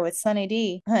concur with Sunny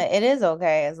D, it is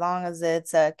okay as long as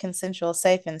it's consensual,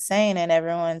 safe, and sane, and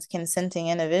everyone's consenting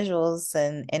individuals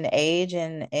and in age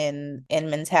and in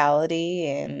mentality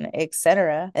and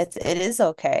etc. It is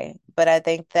okay. But I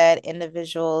think that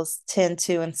individuals tend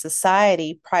to, in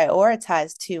society,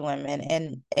 prioritize 2 women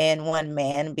and 1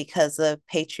 man because of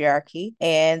patriarchy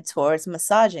and towards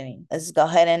misogyny. Let's go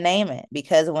ahead and name it.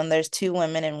 Because when there's 2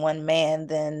 women and 1 man,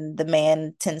 then the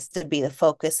man tends to be the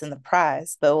focus and the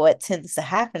prize. But what tends to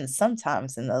happen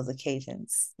sometimes in those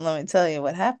occasions, let me tell you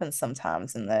what happens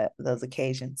sometimes in those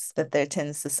occasions, that there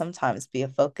tends to sometimes be a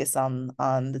focus on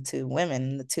the 2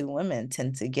 women. The 2 women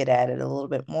tend to get at it a little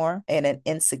bit more, and an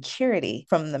insecure insecurity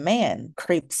from the man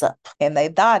creeps up. And they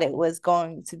thought it was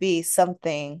going to be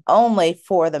something only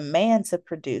for the man to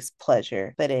produce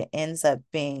pleasure, but it ends up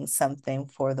being something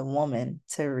for the woman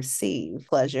to receive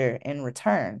pleasure in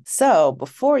return. So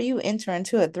before you enter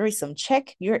into a threesome,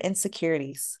 check your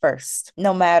insecurities first.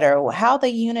 No matter how the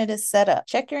unit is set up,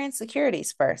 check your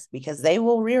insecurities first, because they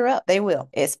will rear up. They will,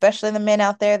 especially the men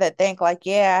out there that think like,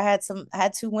 yeah, I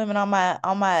had 2 women on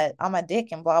my dick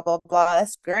and blah blah blah.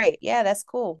 That's great. Yeah, that's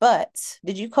cool. But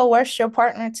did you coerce your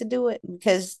partner to do it?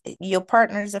 Because your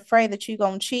partner's afraid that you're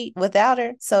gonna cheat without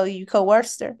her, so you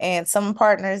coerced her. And some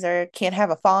partners can have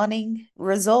a fawning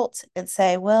result and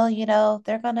say, well,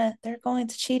 they're going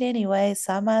to cheat anyway,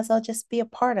 so I might as well just be a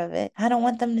part of it. I don't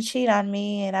want them to cheat on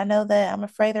me, and I know that I'm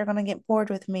afraid they're gonna get bored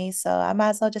with me, so I might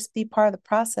as well just be part of the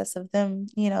process of them,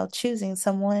 choosing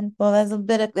someone. Well,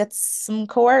 that's some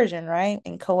coercion, right?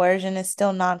 And coercion is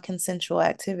still non-consensual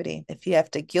activity. If you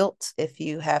have to guilt, if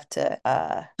you have to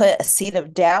put a seed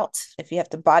of doubt, if you have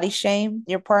to body shame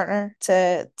your partner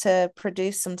to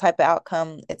produce some type of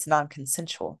outcome, it's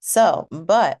non-consensual. So,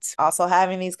 but also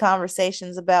having these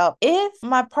conversations about, if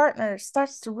my partner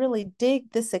starts to really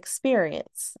dig this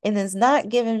experience and is not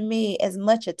giving me as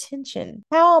much attention,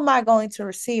 how am I going to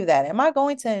receive that? Am I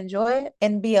going to enjoy it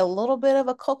and be a little bit of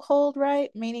a cuckold, right?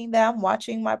 Meaning that I'm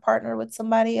watching my partner with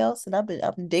somebody else and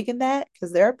I'm digging that,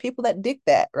 because there are people that dig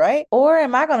that, right? Or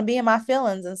am I going to be in my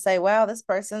feelings and say, wow, this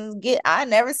I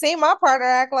never seen my partner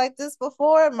act like this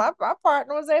before. My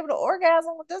partner was able to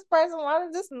orgasm with this person. Why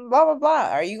did this blah blah blah?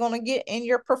 Are you going to get in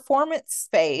your performance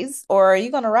phase, or are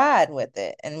you going to ride with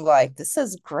it and like, this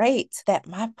is great that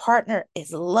my partner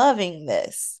is loving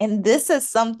this, and this is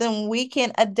something we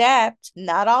can adapt,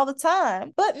 not all the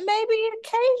time, but maybe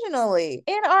occasionally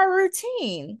in our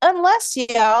routine, unless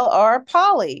y'all are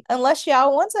poly, unless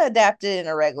y'all want to adapt it in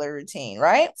a regular routine,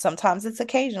 right? Sometimes it's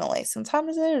occasionally,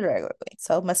 sometimes it is regularly.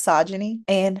 So misogyny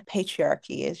and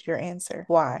patriarchy is your answer.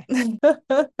 Why?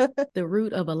 The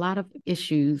root of a lot of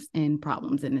issues and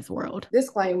problems in this world.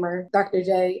 Disclaimer, Dr.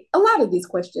 J, a lot of these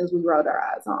questions we rolled our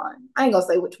eyes on. I ain't gonna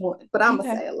say which one, but I'm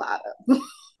gonna say a lot of them.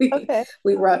 Okay.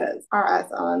 We wrote our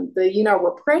eyes on the,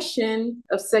 repression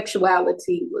of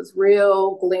sexuality was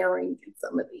real glaring in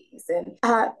some of these. And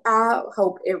I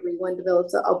hope everyone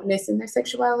develops an openness in their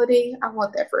sexuality. I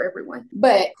want that for everyone.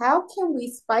 But how can we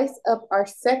spice up our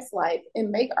sex life and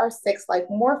make our sex life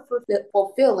more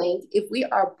fulfilling if we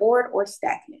are bored or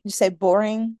stagnant? You say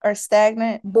boring or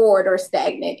stagnant? Bored or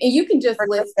stagnant. And you can just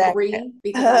list 3,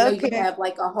 because I know you have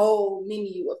like a whole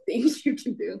menu of things you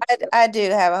can do. I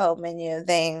do have a whole menu of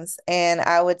things. And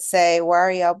I would say, why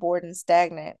are y'all bored and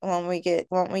stagnant when we get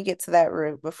to that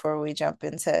root? Before we jump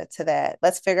into that,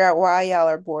 let's figure out why y'all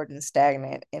are bored and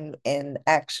stagnant and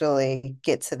actually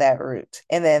get to that root.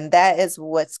 And then that is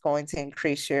what's going to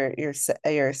increase your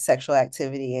sexual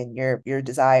activity and your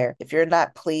desire. If you're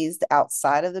not pleased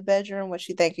outside of the bedroom, what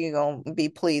you think you're going to be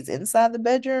pleased inside the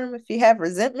bedroom? If you have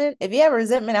resentment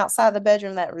outside the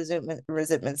bedroom, that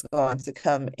resentment's going to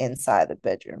come inside the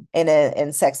bedroom.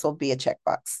 And sex will be a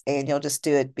checkbox. And you'll just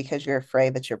do it because you're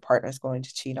afraid that your partner's going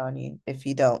to cheat on you if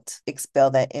you don't expel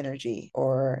that energy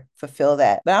or fulfill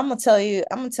that. But I'm gonna tell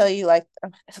you, like,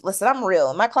 listen, I'm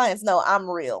real. My clients know I'm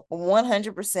real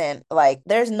 100%. Like,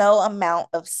 there's no amount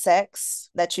of sex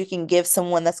that you can give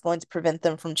someone that's going to prevent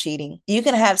them from cheating. You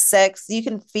can have sex, you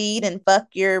can feed and fuck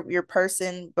your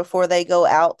person before they go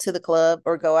out to the club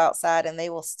or go outside, and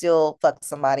they will still fuck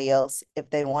somebody else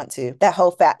if they want to. The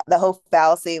whole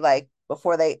fallacy, like,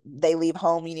 before they leave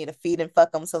home, you need to feed and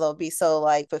fuck them so they'll be so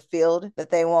like fulfilled that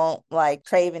they won't like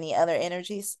crave any other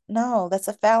energies. No, that's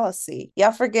a fallacy.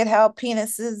 Y'all forget how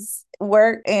penises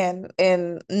work and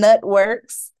nut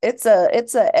works. It's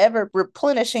a ever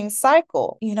replenishing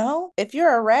cycle. If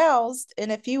you're aroused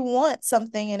and if you want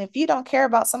something and if you don't care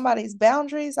about somebody's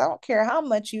boundaries, I don't care how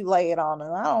much you lay it on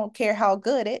them, I don't care how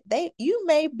good you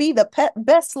may be the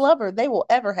best lover they will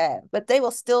ever have, but they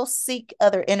will still seek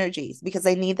other energies because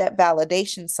they need that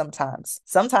validation. Sometimes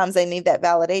they need that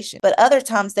validation, but other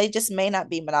times they just may not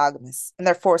be monogamous and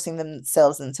they're forcing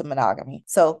themselves into monogamy.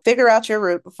 So figure out your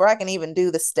root. Before I can even do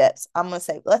the steps, I'm going to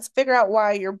say, let's figure out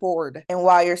why you're bored and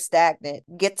why you're stagnant.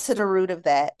 Get to the root of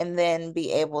that, and then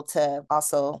be able to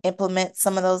also implement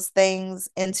some of those things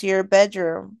into your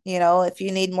bedroom. If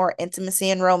you need more intimacy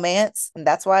and romance, and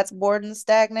that's why it's bored and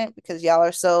stagnant, because y'all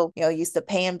are so, used to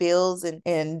paying bills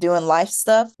and doing life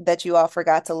stuff that you all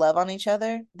forgot to love on each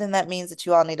other, then that means that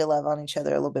you all need to love on each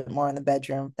other a little bit more in the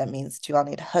bedroom. That means that you all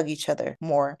need to hug each other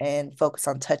more and focus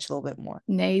on touch a little bit more.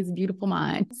 Nay's beautiful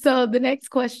mind. So the next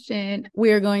question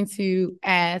we're going to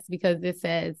ask, because this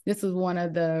says this was one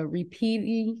of the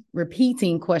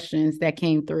repeating questions that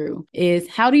came through, is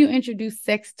how do you introduce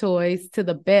sex toys to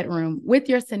the bedroom with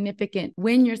your significant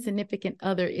when your significant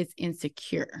other is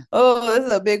insecure? Oh, this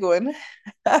is a big one.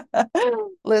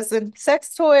 Listen,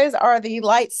 sex toys are the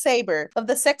lightsaber of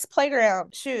the sex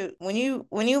playground. Shoot, when you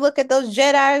look at those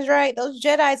Jedis, right? Those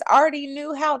Jedis already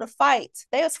knew how to fight.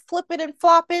 They was flipping and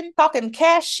flopping, talking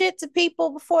cash shit to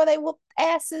people before they whooped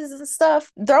asses and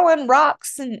stuff, throwing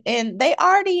rocks, and they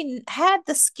already had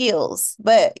the skills.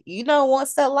 But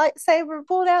once that lightsaber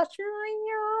pulled out,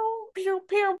 pew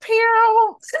pew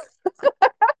pew.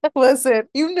 Listen,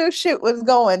 you knew shit was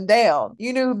going down.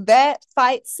 You knew that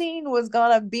fight scene was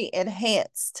gonna be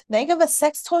enhanced. Think of a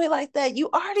sex toy like that. You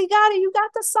already got it. You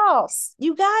got the sauce.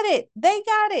 You got it. They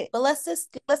got it. But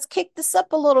let's kick this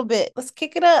up a little bit. Let's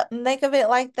kick it up and think of it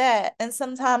like that. And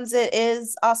sometimes it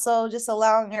is also just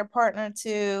allowing your partner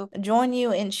to join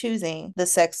you in choosing the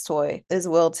sex toy as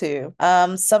well too.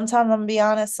 Sometimes I'm gonna be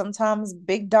honest, sometimes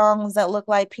big dongs that look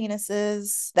like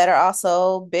penises that are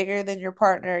also bigger than your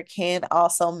partner can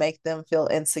also make them feel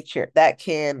insecure. That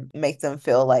can make them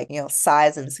feel like,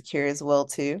 size insecure as well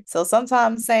too. So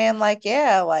sometimes saying like,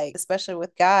 yeah, like especially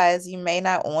with guys, you may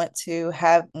not want to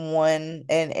have one,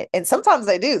 and sometimes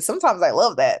they do. Sometimes I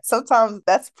love that. Sometimes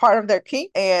that's part of their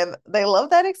kink and they love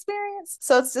that experience.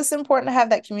 So it's just important to have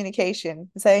that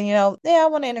communication, saying, yeah, I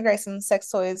want to integrate some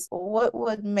sex toys. What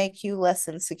would make you less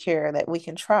insecure that we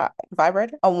can try?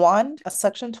 Vibrator, a wand, a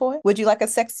suction toy. Would you like a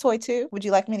sex toy too? Would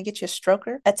you like me to get you a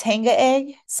stroker, a Tenga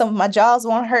egg? So my jaws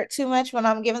won't hurt too much when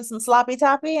I'm giving some sloppy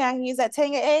toppy. I can use that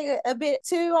Tenga egg a bit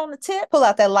too on the tip. Pull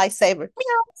out that lightsaber.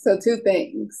 Meow. So two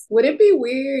things. Would it be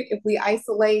weird if we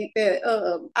isolate that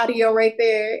audio right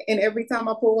there, and every time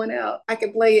I pull one out, I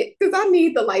can play it? Because I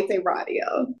need the lightsaber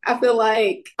audio. I feel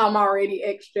like I'm already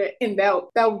extra, and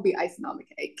that would be icing on the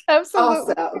cake.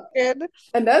 Absolutely. Also,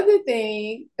 another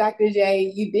thing, Dr.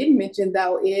 J, you did mention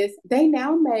though, is they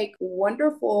now make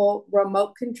wonderful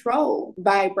remote control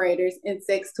vibrators and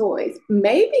sex toys.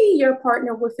 Maybe your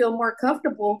partner would feel more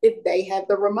comfortable if they have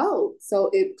the remote. So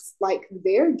it's like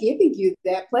they're giving you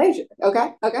that pleasure.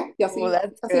 Okay. Y'all see, Well,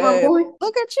 that's see where I'm good. going?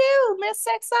 Look at you, Miss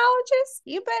Sexologist.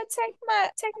 You better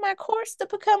take my course to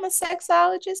become a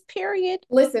sexologist, period.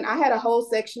 Listen, I had a whole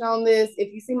section on this.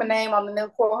 If you see my name on the new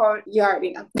cohort, you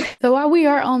already know. So while we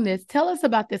are on this, tell us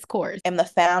about this course. I'm the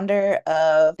founder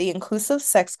of the Inclusive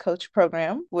Sex Coach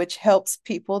Program, which helps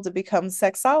people to become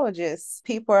sexologists.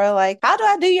 People are like, how do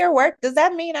I do your work? Does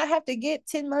that mean I have to get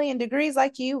 10 million degrees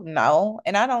like you? No.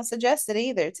 And I don't suggest it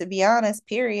either, to be honest,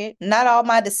 period. Not all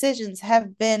my decisions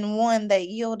have been one that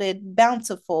yielded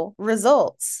bountiful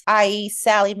results, i.e.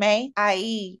 Sally Mae,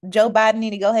 i.e. Joe Biden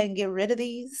need to go ahead and get rid of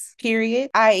these, period,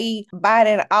 i.e.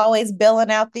 Biden always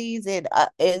bailing out these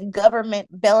and government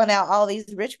bailing out all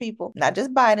these rich people, not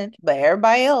just Biden, but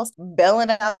everybody else bailing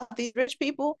out these rich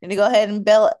people, and to go ahead and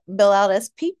bail out us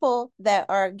people that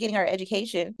are getting our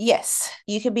education. Yes,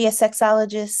 you can be a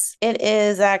sexologist. It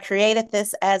is, I created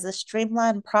this as a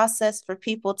streamlined process for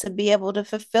people to be able to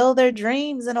fulfill their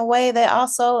dreams in a way that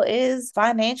also is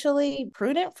financially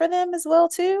prudent for them as well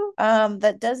too.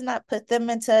 That does not put them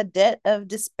into a debt of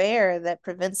despair that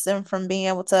prevents them from being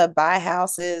able to buy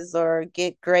houses or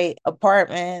get great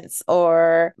apartments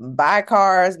or buy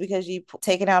cars because you've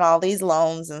taken out all these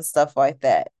loans and stuff like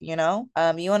that. You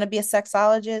want to be a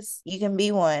sexologist, you can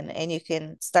be one, and you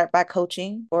can start by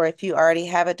coaching. Or if you already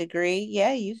have a degree,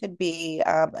 yeah, you could be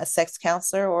a sex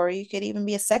counselor, or you could even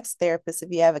be a sex therapist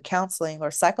if you have a counseling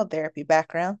or psychotherapy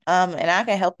background. And I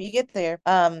can help you get there.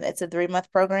 It's a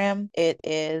 3-month program. It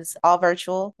is all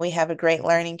virtual. We have a great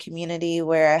learning community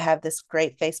where I have this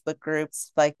great Facebook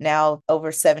groups, like now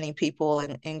over 70 people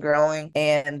and growing.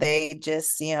 And they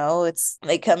just,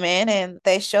 they come in and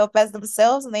they show up as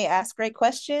themselves and they ask great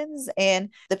questions. And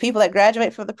the people that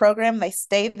graduate from the program, they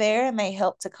stay there and they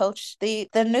help to coach the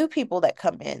new people that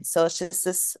come in. So it's just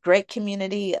this great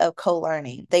community of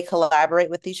co-learning. They collaborate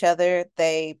with each other.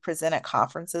 They present at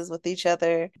conferences with each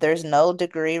other. There's no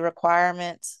degree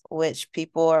requirements, which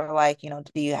people are like,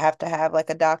 do you have to have like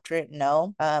a doctorate?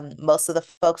 No. Most of the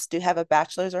folks do have a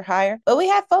bachelor's or higher, but we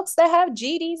have folks that have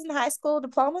GEDs and high school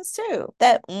diplomas too,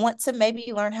 that want to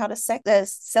maybe learn how to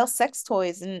sell sex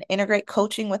toys and integrate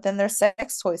coaching within their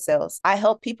sex toy sales. I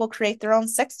help people create their own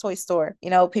sex toy store.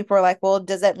 People are like, well,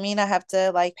 does that mean I have have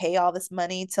to like pay all this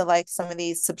money to like some of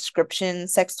these subscription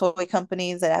sex toy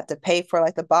companies that have to pay for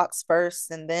like the box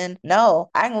first. And then no,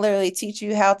 I can literally teach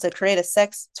you how to create a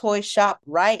sex toy shop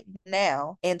right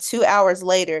now. And 2 hours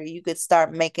later, you could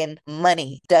start making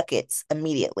money, ducats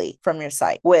immediately from your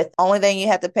site. With only thing you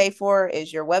have to pay for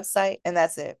is your website, and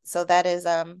that's it. So that's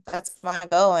my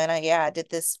goal. And I did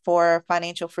this for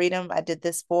financial freedom. I did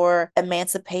this for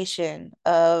emancipation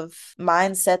of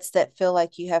mindsets that feel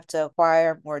like you have to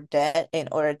acquire more debt in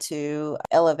order to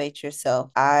elevate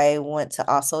yourself. I want to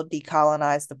also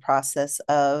decolonize the process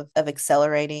of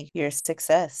accelerating your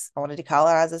success. I want to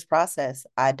decolonize this process.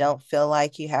 I don't feel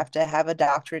like you have to have a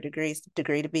doctorate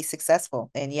degree to be successful.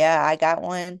 And yeah, I got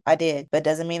one. I did, but it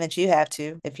doesn't mean that you have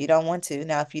to if you don't want to.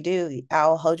 Now, if you do,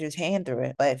 I'll hold your hand through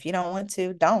it. But if you don't want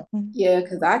to, don't. Yeah,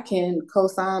 because I can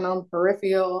co-sign on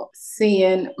peripheral,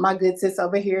 seeing my good sis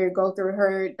over here go through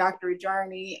her doctorate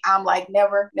journey. I'm like,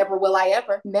 never will I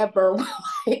ever, never will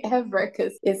I ever,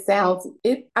 because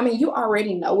I mean, you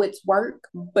already know it's work,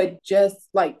 but just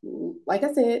like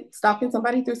I said, stalking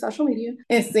somebody through social media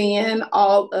and seeing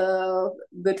all of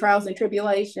the trials and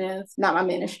tribulations, not my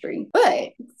ministry.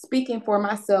 But speaking for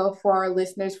myself, for our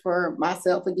listeners, for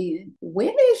myself again,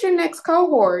 when is your next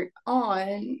cohort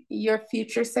on your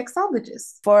future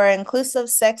sexologist? For our inclusive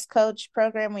sex coach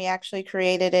program, we actually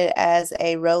created it as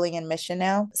a rolling admission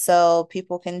now, so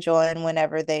people can join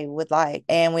whenever they would like.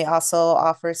 And we also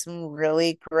offer some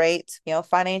really great,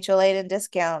 financial aid and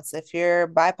discounts. If you're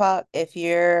BIPOC, if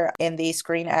you're in the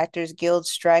Screen Actors Guild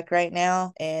strike right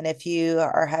now, and if you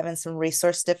are having some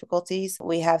resource difficulties,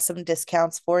 we have some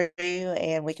discounts for you,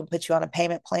 and we can put you on a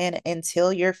payment plan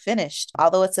until you're finished.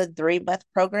 Although it's a 3-month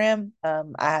program, I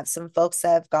have some folks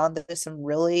that have gone through some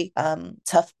really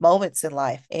tough moments in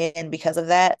life. And because of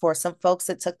that, for some folks,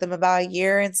 it took them about a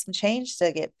year and some change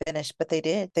to get finished, but they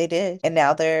did. And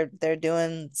now they're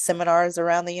doing seminars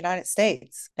around the United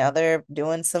States. Now they're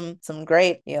doing some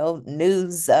great,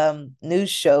 news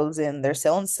shows, and they're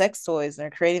selling sex toys, and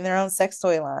they're creating their own sex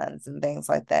toy lines and things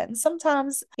like that. And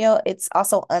sometimes, it's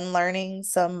also unlearning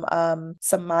some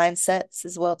mindsets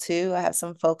as well too. I have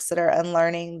some folks that are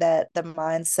unlearning the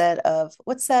mindset of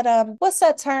what's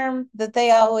that term that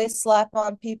they always slap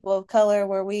on people of color,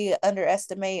 where we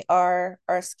underestimate our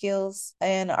skills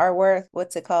and our worth.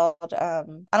 What's it called? I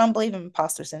don't believe in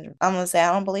imposter syndrome. I'm gonna say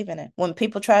I don't believe in it. When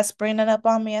people try to spring it up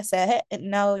on me, I say, hey,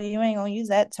 no, you ain't gonna use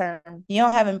that term. You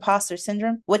don't have imposter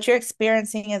syndrome. What you're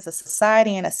experiencing is a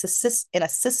society and a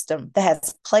system that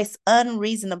has placed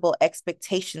unreasonable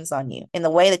expectations on you in the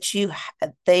way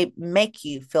that they make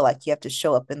you feel like you have to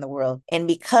show up in the world. And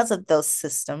because of those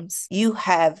systems, you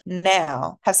have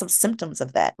some symptoms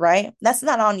of that, right? That's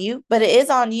not on you, but it is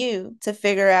on you to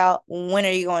figure out, when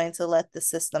are you going to let the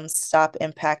system stop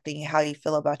impacting how you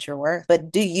feel about your worth.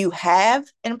 But do you have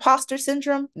imposter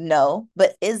syndrome? No.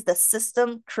 But is the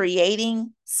system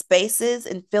creating spaces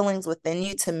and feelings within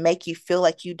you to make you feel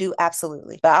like you do?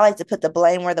 Absolutely. But I like to put the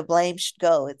blame where the blame should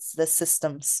go. It's the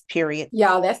systems, period.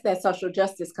 Y'all, that's that social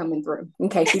justice coming through, in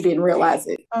case you didn't realize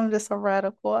it. I'm just a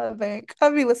radical, I think. I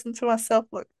be listening to myself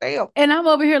like, damn. And I'm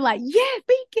over here like, yeah,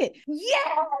 speak it.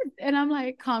 Yes. And I'm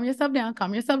like, calm yourself down.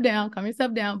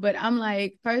 But I'm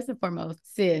like, first and foremost,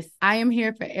 sis, I am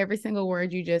here for every single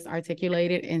word you just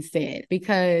articulated and said,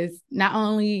 because not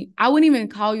only, I wouldn't even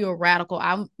call you a radical,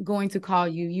 I'm going to call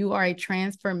you are a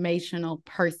transformational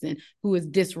person who is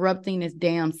disrupting this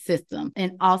damn system,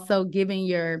 and also giving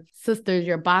your sisters,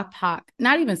 your BIPOC,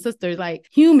 not even sisters, like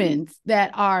humans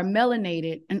that are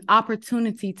melanated, an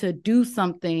opportunity to do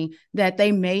something that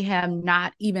they may have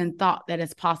not even thought that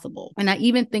is possible. And I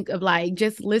even think of like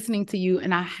just listening to you,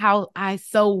 and how I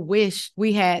so wish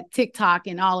we had TikTok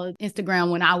and all of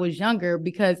Instagram when I was younger,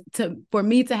 because for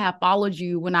me to have followed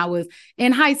you when I was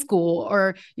in high school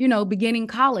or, beginning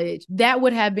college, that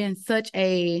would have been such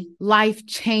a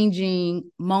life-changing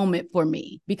moment for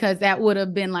me, because that would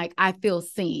have been like, I feel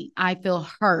seen, I feel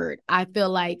heard, I feel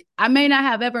like I may not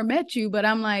have ever met you, but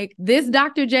I'm like, this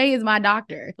Dr. J is my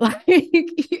doctor. Like,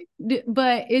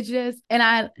 but it's just, and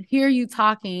I hear you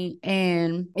talking,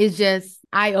 and it's just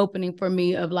eye-opening for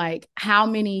me of like how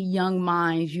many young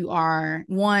minds you are,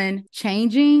 one,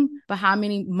 changing, but how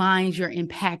many minds you're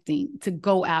impacting to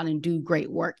go out and do great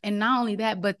work. And not only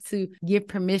that, but to give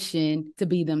permission to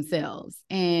be themselves.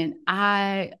 And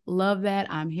I love that.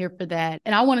 I'm here for that.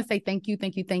 And I want to say thank you.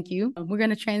 We're going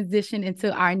to transition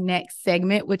into our next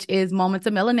segment, which is Moments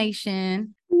of Melanation.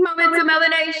 Moments of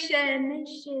Melanation.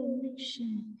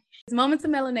 Moments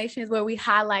of Melanation is where we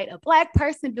highlight a Black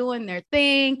person doing their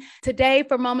thing. Today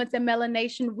for Moments of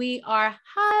Melanation, we are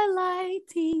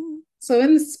highlighting So,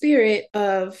 in the spirit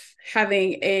of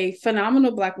having a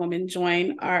phenomenal Black woman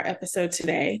join our episode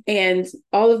today and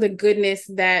all of the goodness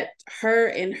that her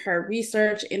and her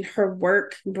research and her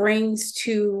work brings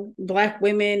to Black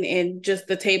women and just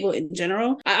the table in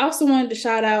general, I also wanted to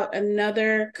shout out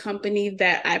another company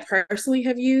that I personally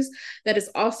have used that is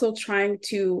also trying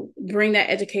to bring that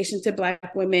education to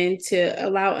Black women to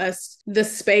allow us the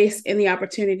space and the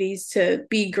opportunities to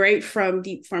be great from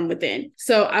deep from within.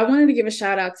 So, I wanted to give a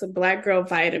shout out to Black Girl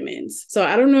Vitamins. So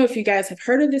I don't know if you guys have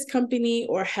heard of this company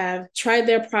or have tried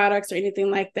their products or anything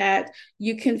like that.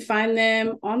 You can find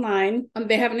them online.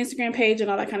 They have an Instagram page and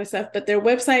all that kind of stuff, but their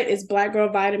website is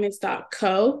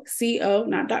blackgirlvitamins.co, C-O,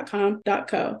 not .com,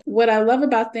 .co. What I love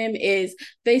about them is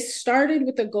they started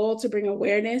with the goal to bring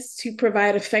awareness to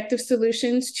provide effective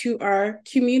solutions to our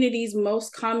community's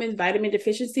most common vitamin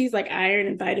deficiencies like iron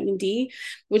and vitamin D,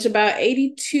 which about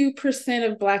 82%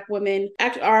 of Black women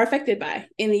are affected by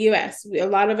in the US. A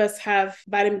lot of us have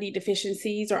vitamin D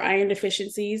deficiencies or iron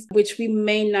deficiencies, which we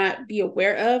may not be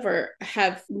aware of or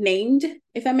have named,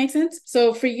 if that makes sense.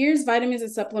 So for years, vitamins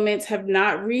and supplements have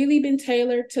not really been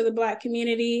tailored to the Black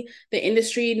community. The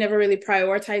industry never really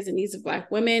prioritized the needs of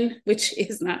Black women, which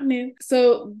is not new.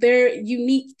 So they're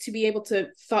unique to be able to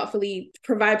thoughtfully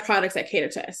provide products that cater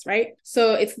to us, right?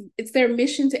 So it's their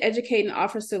mission to educate and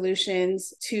offer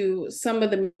solutions to some of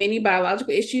the many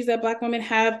biological issues that Black women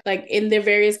have, like in their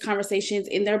various conversations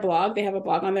in their blog. They have a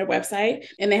blog on their website,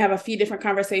 and they have a few different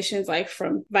conversations, like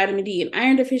from vitamin D and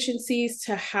iron deficiencies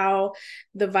to how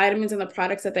the vitamins and the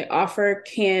products that they offer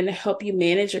can help you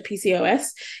manage your PCOS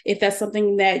if that's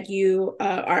something that you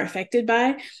are affected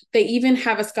by. They even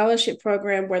have a scholarship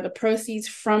program where the proceeds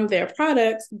from their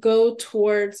products go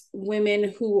towards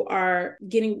women who are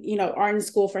are in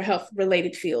school for health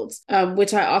related fields,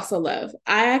 which I also love.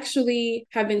 I actually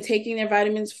have been taking their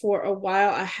vitamins for a while.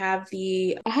 I have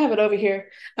it over here.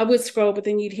 I would scroll, but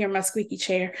then you'd hear my squeaky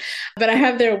chair. But I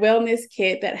have their wellness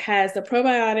kit that has the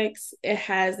probiotics, it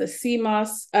has the sea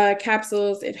moss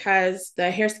capsules, it has the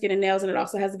hair, skin, and nails, and it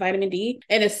also has the vitamin D.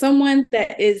 And as someone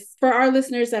that is, for our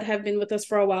listeners that have been with us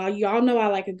for a while, y'all know I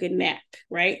like a good nap,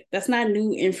 right? That's not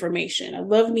new information. I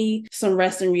love me some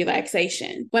rest and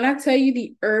relaxation. When I tell you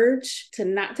the urge to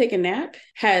not take a nap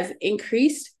has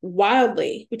increased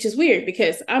wildly, which is weird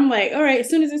because I'm like, all right, as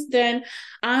soon as it's done,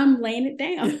 I'm laying it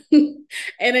down.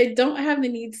 And I don't have the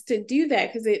needs to do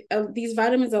that because these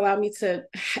vitamins allow me to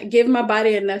give my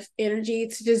body enough energy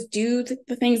to just do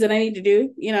the things that I need to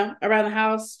do, around the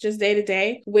house, just day to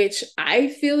day, which I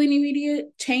feel an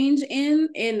immediate change in.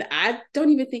 And I don't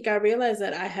even think I realized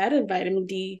that I had a vitamin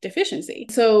D deficiency.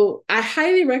 So I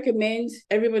highly recommend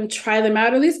everyone try them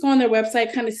out, at least go on their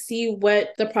website, kind of see what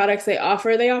the products they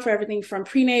offer. They offer everything from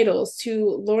prenatals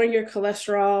to lowering your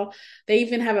cholesterol. They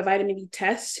even have a vitamin D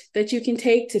test that you can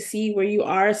take to see where you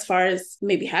are as far as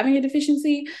maybe having a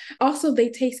deficiency. Also, they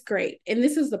taste great. And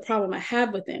this is the problem I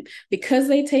have with them. Because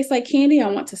they taste like candy, I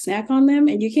want to snack on them.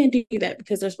 And you can't do that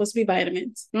because they're supposed to be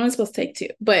vitamins. You're only supposed to take 2.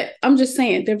 But I'm just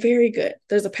saying, they're very good.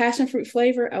 There's a passion fruit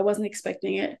flavor. I wasn't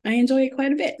expecting it. I enjoy it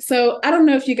quite a bit. So I don't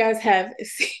know if you guys have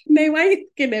seen, why are you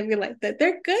looking at me like that?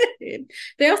 They're good.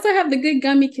 They also have the good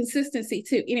gummy consistency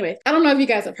too. Anyway, I don't know if you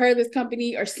guys have heard of this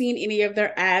company or seen any of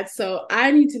their ads. So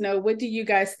I need to know, what do you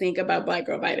guys think about Black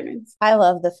Girl Vitamins? I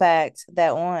love the fact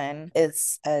that one,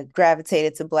 it's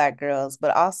gravitated to Black girls,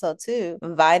 but also too,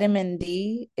 vitamin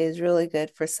D is really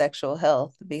good for sexual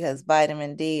health because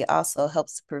vitamin D also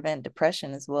helps to prevent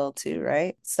depression as well too,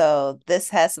 right? So this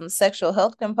has some sexual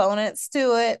health components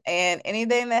to it, and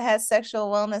anything that has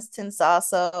sexual wellness tends to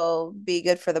also be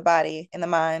good for the body and the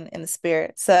mind and the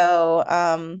spirit. So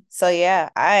yeah,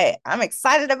 I'm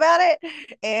excited about it,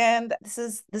 and this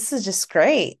is just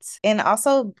great, and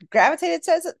also gravitated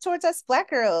towards us Black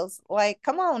girls. Like,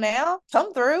 come on now,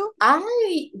 come through.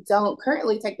 I don't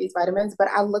currently take these vitamins, but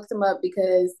I looked them up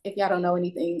because if y'all don't know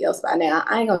anything else by now,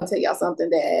 I ain't gonna tell y'all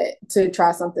to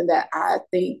try something that I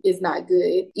think is not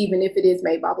good, even if it is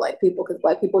made by Black people, because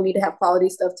Black people need to have quality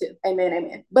stuff too. Amen,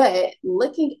 amen. But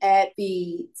looking at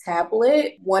the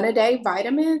tablet 1-a-day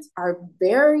vitamins are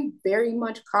very, very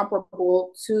much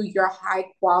comparable to your high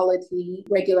quality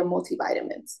regular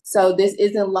multivitamins. So this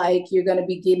isn't like you're gonna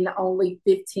be getting only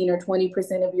 15 or 20%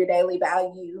 of your daily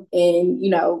value and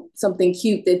something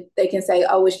cute that they can say,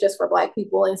 oh, it's just for Black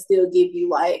people, and still give you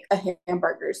like a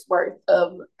hamburger's worth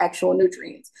of actual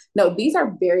nutrients. No, these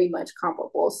are very much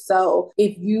comparable. So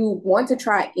if you want to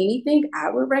try anything, I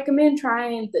would recommend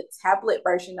trying the tablet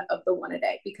version of the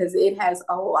 1-a-day because it has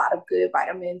a lot of good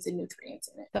vitamins and nutrients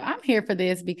in it. So I'm here for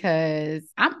this because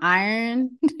I'm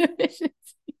iron deficient.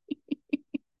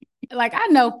 like I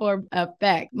know for a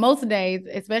fact, most days,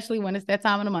 especially when it's that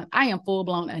time of the month, I am full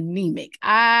blown anemic.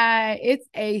 It's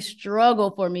a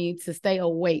struggle for me to stay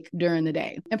awake during the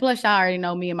day. And plus, y'all already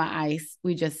know me and my ice.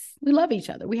 We love each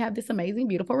other. We have this amazing,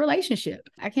 beautiful relationship.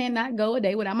 I cannot go a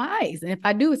day without my ice. And if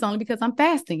I do, it's only because I'm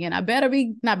fasting. And I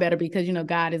not better because,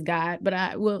 God is God, but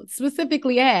I will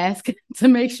specifically ask to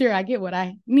make sure I get what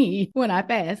I need when I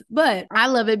fast. But I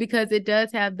love it because it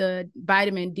does have the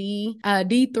vitamin D,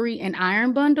 D3 and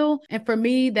iron bundle. And for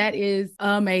me, that is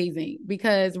amazing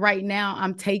because right now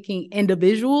I'm taking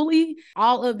individually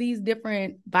all of these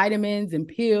different vitamins and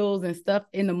pills and stuff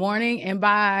in the morning. And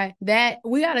by that,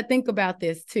 we got to think about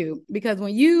this too, because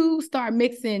when you start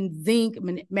mixing zinc,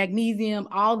 magnesium,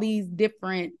 all these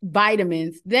different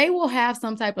vitamins, they will have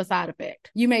some type of side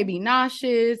effect. You may be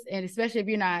nauseous, and especially if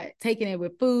you're not taking it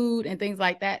with food and things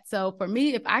like that. So for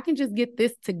me, if I can just get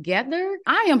this together,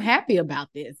 I am happy about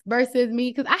this versus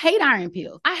me, because I hate iron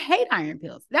pills. I hate iron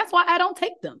pills. That's why I don't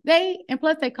take them. And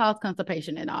plus they cause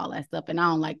constipation and all that stuff, and I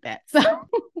don't like that. So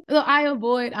I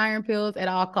avoid iron pills at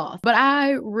all costs. But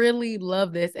I really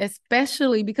love this,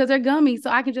 especially because they're gummy, so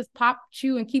I can just pop,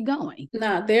 chew, and keep going.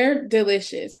 No, they're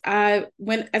delicious. As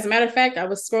a matter of fact, I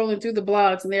was scrolling through the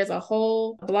blogs and there's a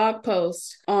whole blog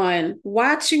post on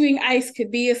why chewing ice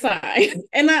could be a sign.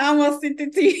 And I almost sent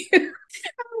it to you.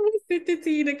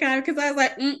 Because I was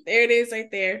like, there it is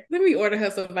right there. Let me order her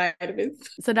some vitamins.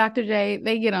 So Dr. J,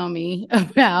 they get on me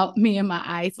about me and my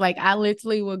ice. Like I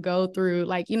literally will go through,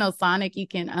 like, Sonic, you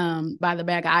can buy the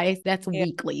bag of ice. That's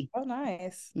weekly. Oh,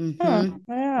 nice. Mm-hmm.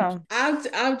 Yeah.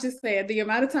 I'm just saying the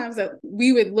amount of times that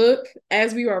we would look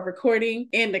as we were recording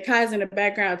and the Kai's in the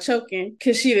background choking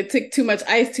because she'd have took too much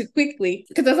ice too quickly,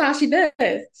 because that's all she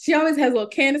does. She always has a little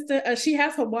canister. She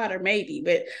has her water maybe,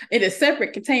 but in a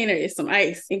separate container is some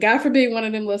ice. And God forbid one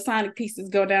of them little Sonic pieces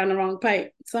go down the wrong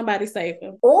pipe. Somebody save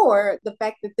him. Or the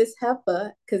fact that this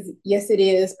heifer, because yes, it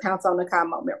is pounce on the Kai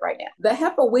moment right now. The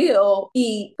heifer will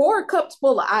eat 4 cups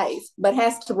full of ice, but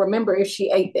has to remember if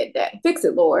she ate that day. Fix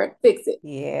it, Lord. Fix it.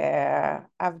 Yeah,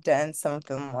 I've done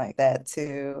something like that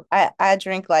too. I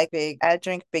drink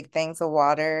big things of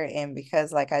water, and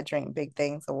because like I drink big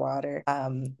things of water,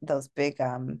 those big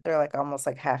they're like almost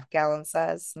like half-gallon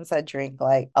size. Since I drink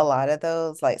like a lot of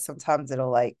those, like sometimes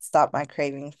it'll like stop my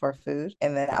craving for food,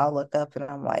 and then I'll look up and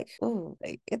I'm like, ooh,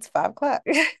 like, it's 5 o'clock.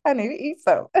 I need to eat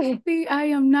something. See, I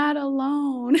am not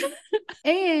alone.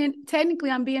 And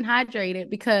technically I'm being hydrated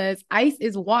because ice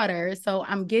is water. So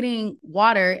I'm getting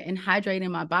water and hydrating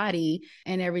my body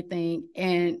and everything.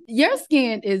 And your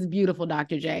skin is beautiful,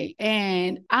 Dr. J.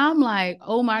 And I'm like,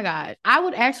 oh my God, I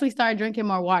would actually start drinking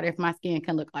more water if my skin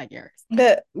can look like yours.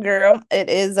 But girl, it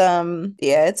is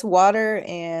it's water,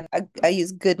 and I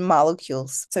use Good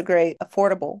Molecules. It's a great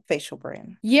affordable facial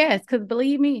brand. Yes, because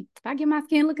believe me, if I get my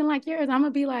skin looking like yours, I'm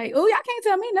gonna be like, oh, y'all can't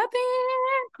tell me nothing.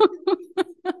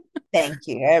 Thank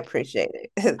you. I appreciate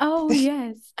it. Oh,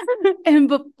 yes. And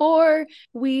before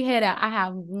we head out, I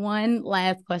have one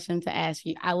last question to ask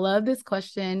you. I love this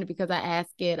question because I ask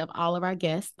it of all of our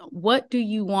guests. What do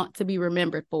you want to be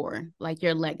remembered for, like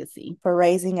your legacy? For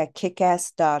raising a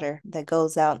kick-ass daughter that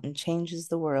goes out and changes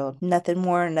the world. Nothing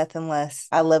more, nothing less.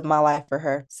 I live my life for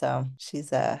her. So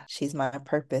she's my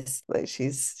purpose. Like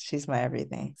she's my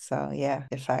everything. So yeah,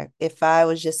 if I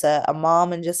was just a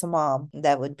mom and just a mom,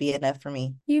 that would be enough for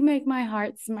me. You make my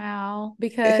heart smile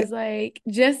because like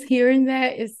just hearing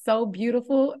that is so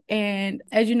beautiful. And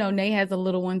as you know, Nate has a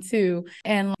little one too.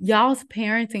 And y'all's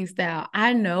parenting style,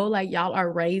 I know like y'all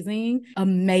are raising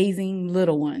amazing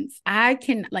little ones. I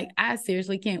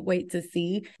seriously can't wait to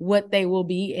see what they will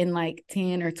be in like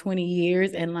 10 or 20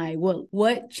 years and like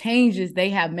what changes they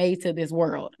have made to this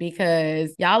world,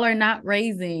 because y'all are not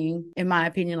raising, in my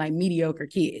opinion, like mediocre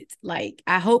kids. Like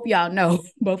I hope y'all know,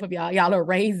 both of y'all are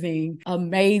raising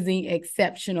amazing,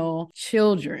 exceptional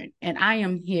children, and I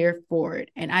am here for it.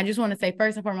 And I just want to say,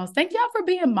 first and foremost, thank y'all for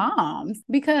being moms,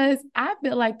 because I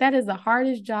feel like that is the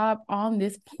hardest job on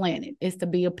this planet, is to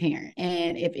be a parent.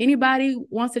 And if anybody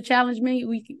wants to challenge me,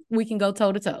 we can go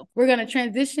toe to toe. We're going to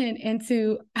transition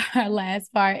into our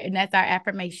last part, and that's our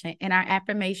affirmation. And our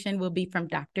affirmation will be from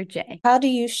Dr. J. How do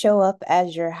you show up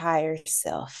as your higher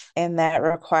self? And that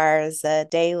requires a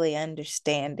daily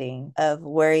understanding of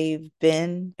where you've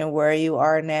been and where you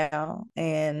are now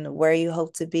and where you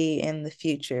hope to be in the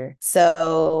future.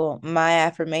 So my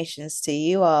affirmations to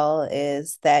you all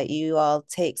is that you all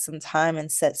take some time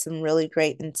and set some really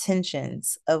great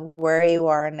intentions of where you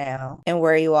are now and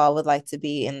where you all would like to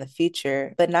be in the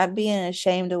future, but not being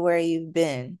ashamed of where you've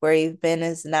been. Where you've been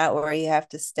is not where you have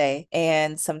to stay.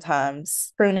 And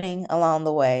sometimes pruning along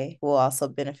the way will also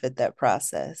benefit that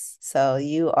process. So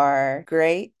you are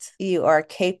great. You are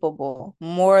capable,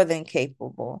 more than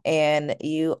capable, and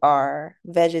you are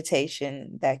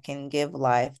vegetation that can give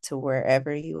life to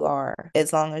wherever you are.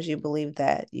 As long as you believe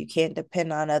that, you can't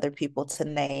depend on other people to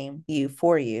name you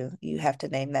for you. You have to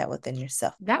name that within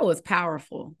yourself. That was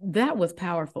powerful. That was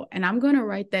powerful. And I'm going to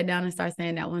write that down and start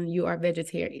saying that when you are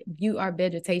vegetarian, you are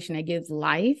vegetation that gives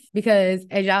life. Because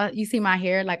as y'all, you see my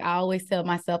hair, like I always tell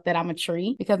myself that I'm a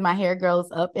tree because my hair grows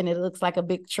up and it looks like a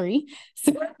big tree.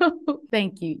 So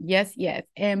thank you. Yes, yes.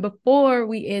 And before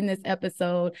we end this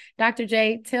episode, Dr.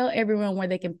 J, tell everyone where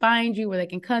they can find you, where they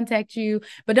can contact you,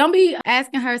 but don't be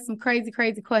asking her some crazy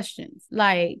questions.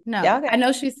 Like, no, I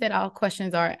know she said all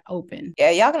questions are open.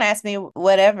 Yeah, y'all can ask me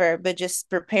whatever, but just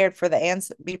prepared for the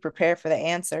answer. Be prepared for the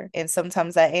answer. And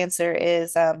sometimes that answer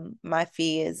is my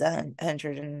fee is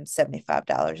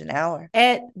 $175 an hour.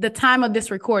 At the time of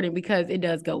this recording, because it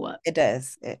does go up. It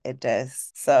does. It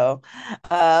does. So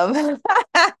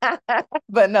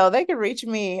but no, they can reach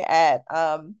me at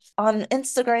on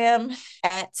Instagram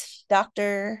at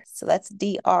Dr. So that's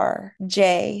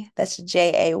DRJ. That's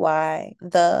JAY.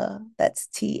 That's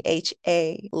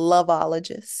THA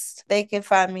Loveologist. They can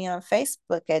find me on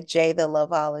Facebook at J the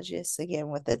Loveologist, again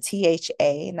with a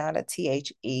THA, not a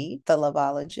THE, the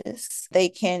Loveologist. They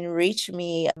can reach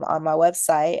me on my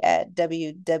website at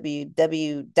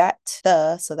www.the,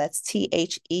 so that's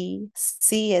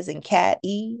THEC as in cat,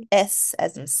 ES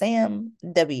as in Sam,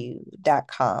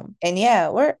 W.com. And yeah,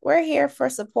 we're here for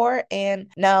support. And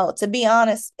now, to be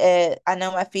honest, I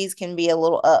know my fees can be a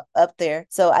little up there.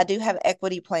 So I do have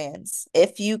equity plans.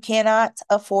 If you cannot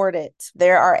afford it,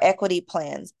 there are equity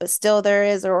plans, but still there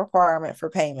is a requirement for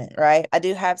payment, right? I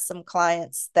do have some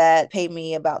clients that pay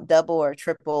me about double or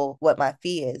triple what my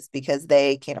fee is because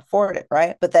they can't afford it,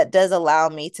 right? But that does allow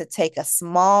me to take a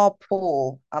small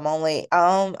pool. I'm only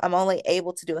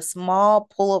able to do a small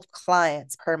pool of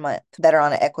clients per month that are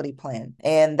on an equity plan.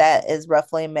 And that is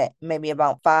roughly maybe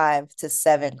about 5 to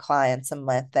 7 clients a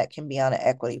month that can be on an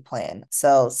equity plan.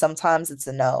 So sometimes it's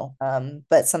a no,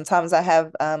 but sometimes I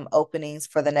have openings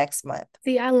for the next month.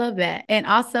 See, I love that. And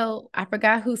also, I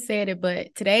forgot who said it,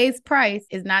 but today's price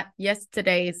is not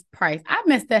yesterday's price. I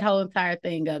messed that whole entire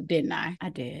thing up, didn't I? I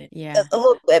did. Yeah. A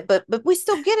little bit, but we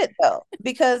still get it though,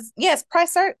 because yes,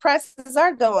 prices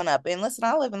are going up. And listen,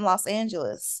 I live in Los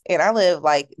Angeles and I live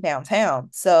like downtown.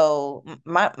 So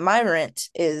my rent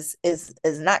is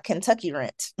not Kentucky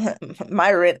rent.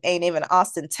 My rent ain't even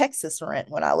Austin, Texas rent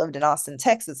when I lived in Austin,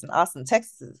 Texas, and Austin,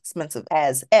 Texas is expensive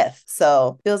as F.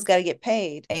 So bills got to get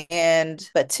paid.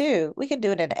 But two, we can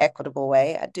do it in an equitable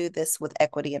way. I do this with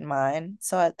equity in mind.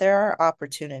 So there are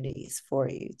opportunities for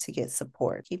you to get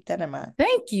support. Keep that in mind.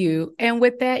 Thank you. And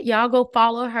with that, y'all go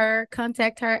follow her,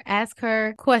 contact her, ask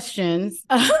her questions.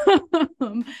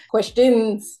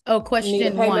 Questions. Oh,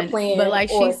 question one. But like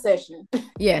she session.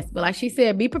 Yes, but like she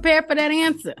said, be prepared for that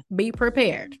answer. Be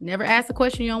prepared. Never ask a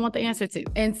question you don't want the answer to.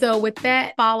 And so with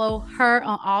that, follow her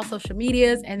on all social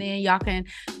medias, and then y'all can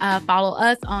follow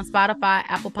us on Spotify,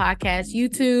 Apple Podcasts,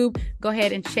 YouTube. Go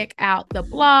ahead and check out the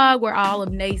blog where all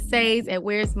of Nay says at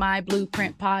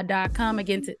where'smyblueprintpod.com.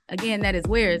 Again, that is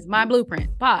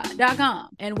where'smyblueprintpod.com.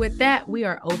 And with that, we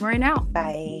are over and out.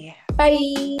 Bye.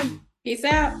 Bye. Peace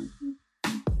out.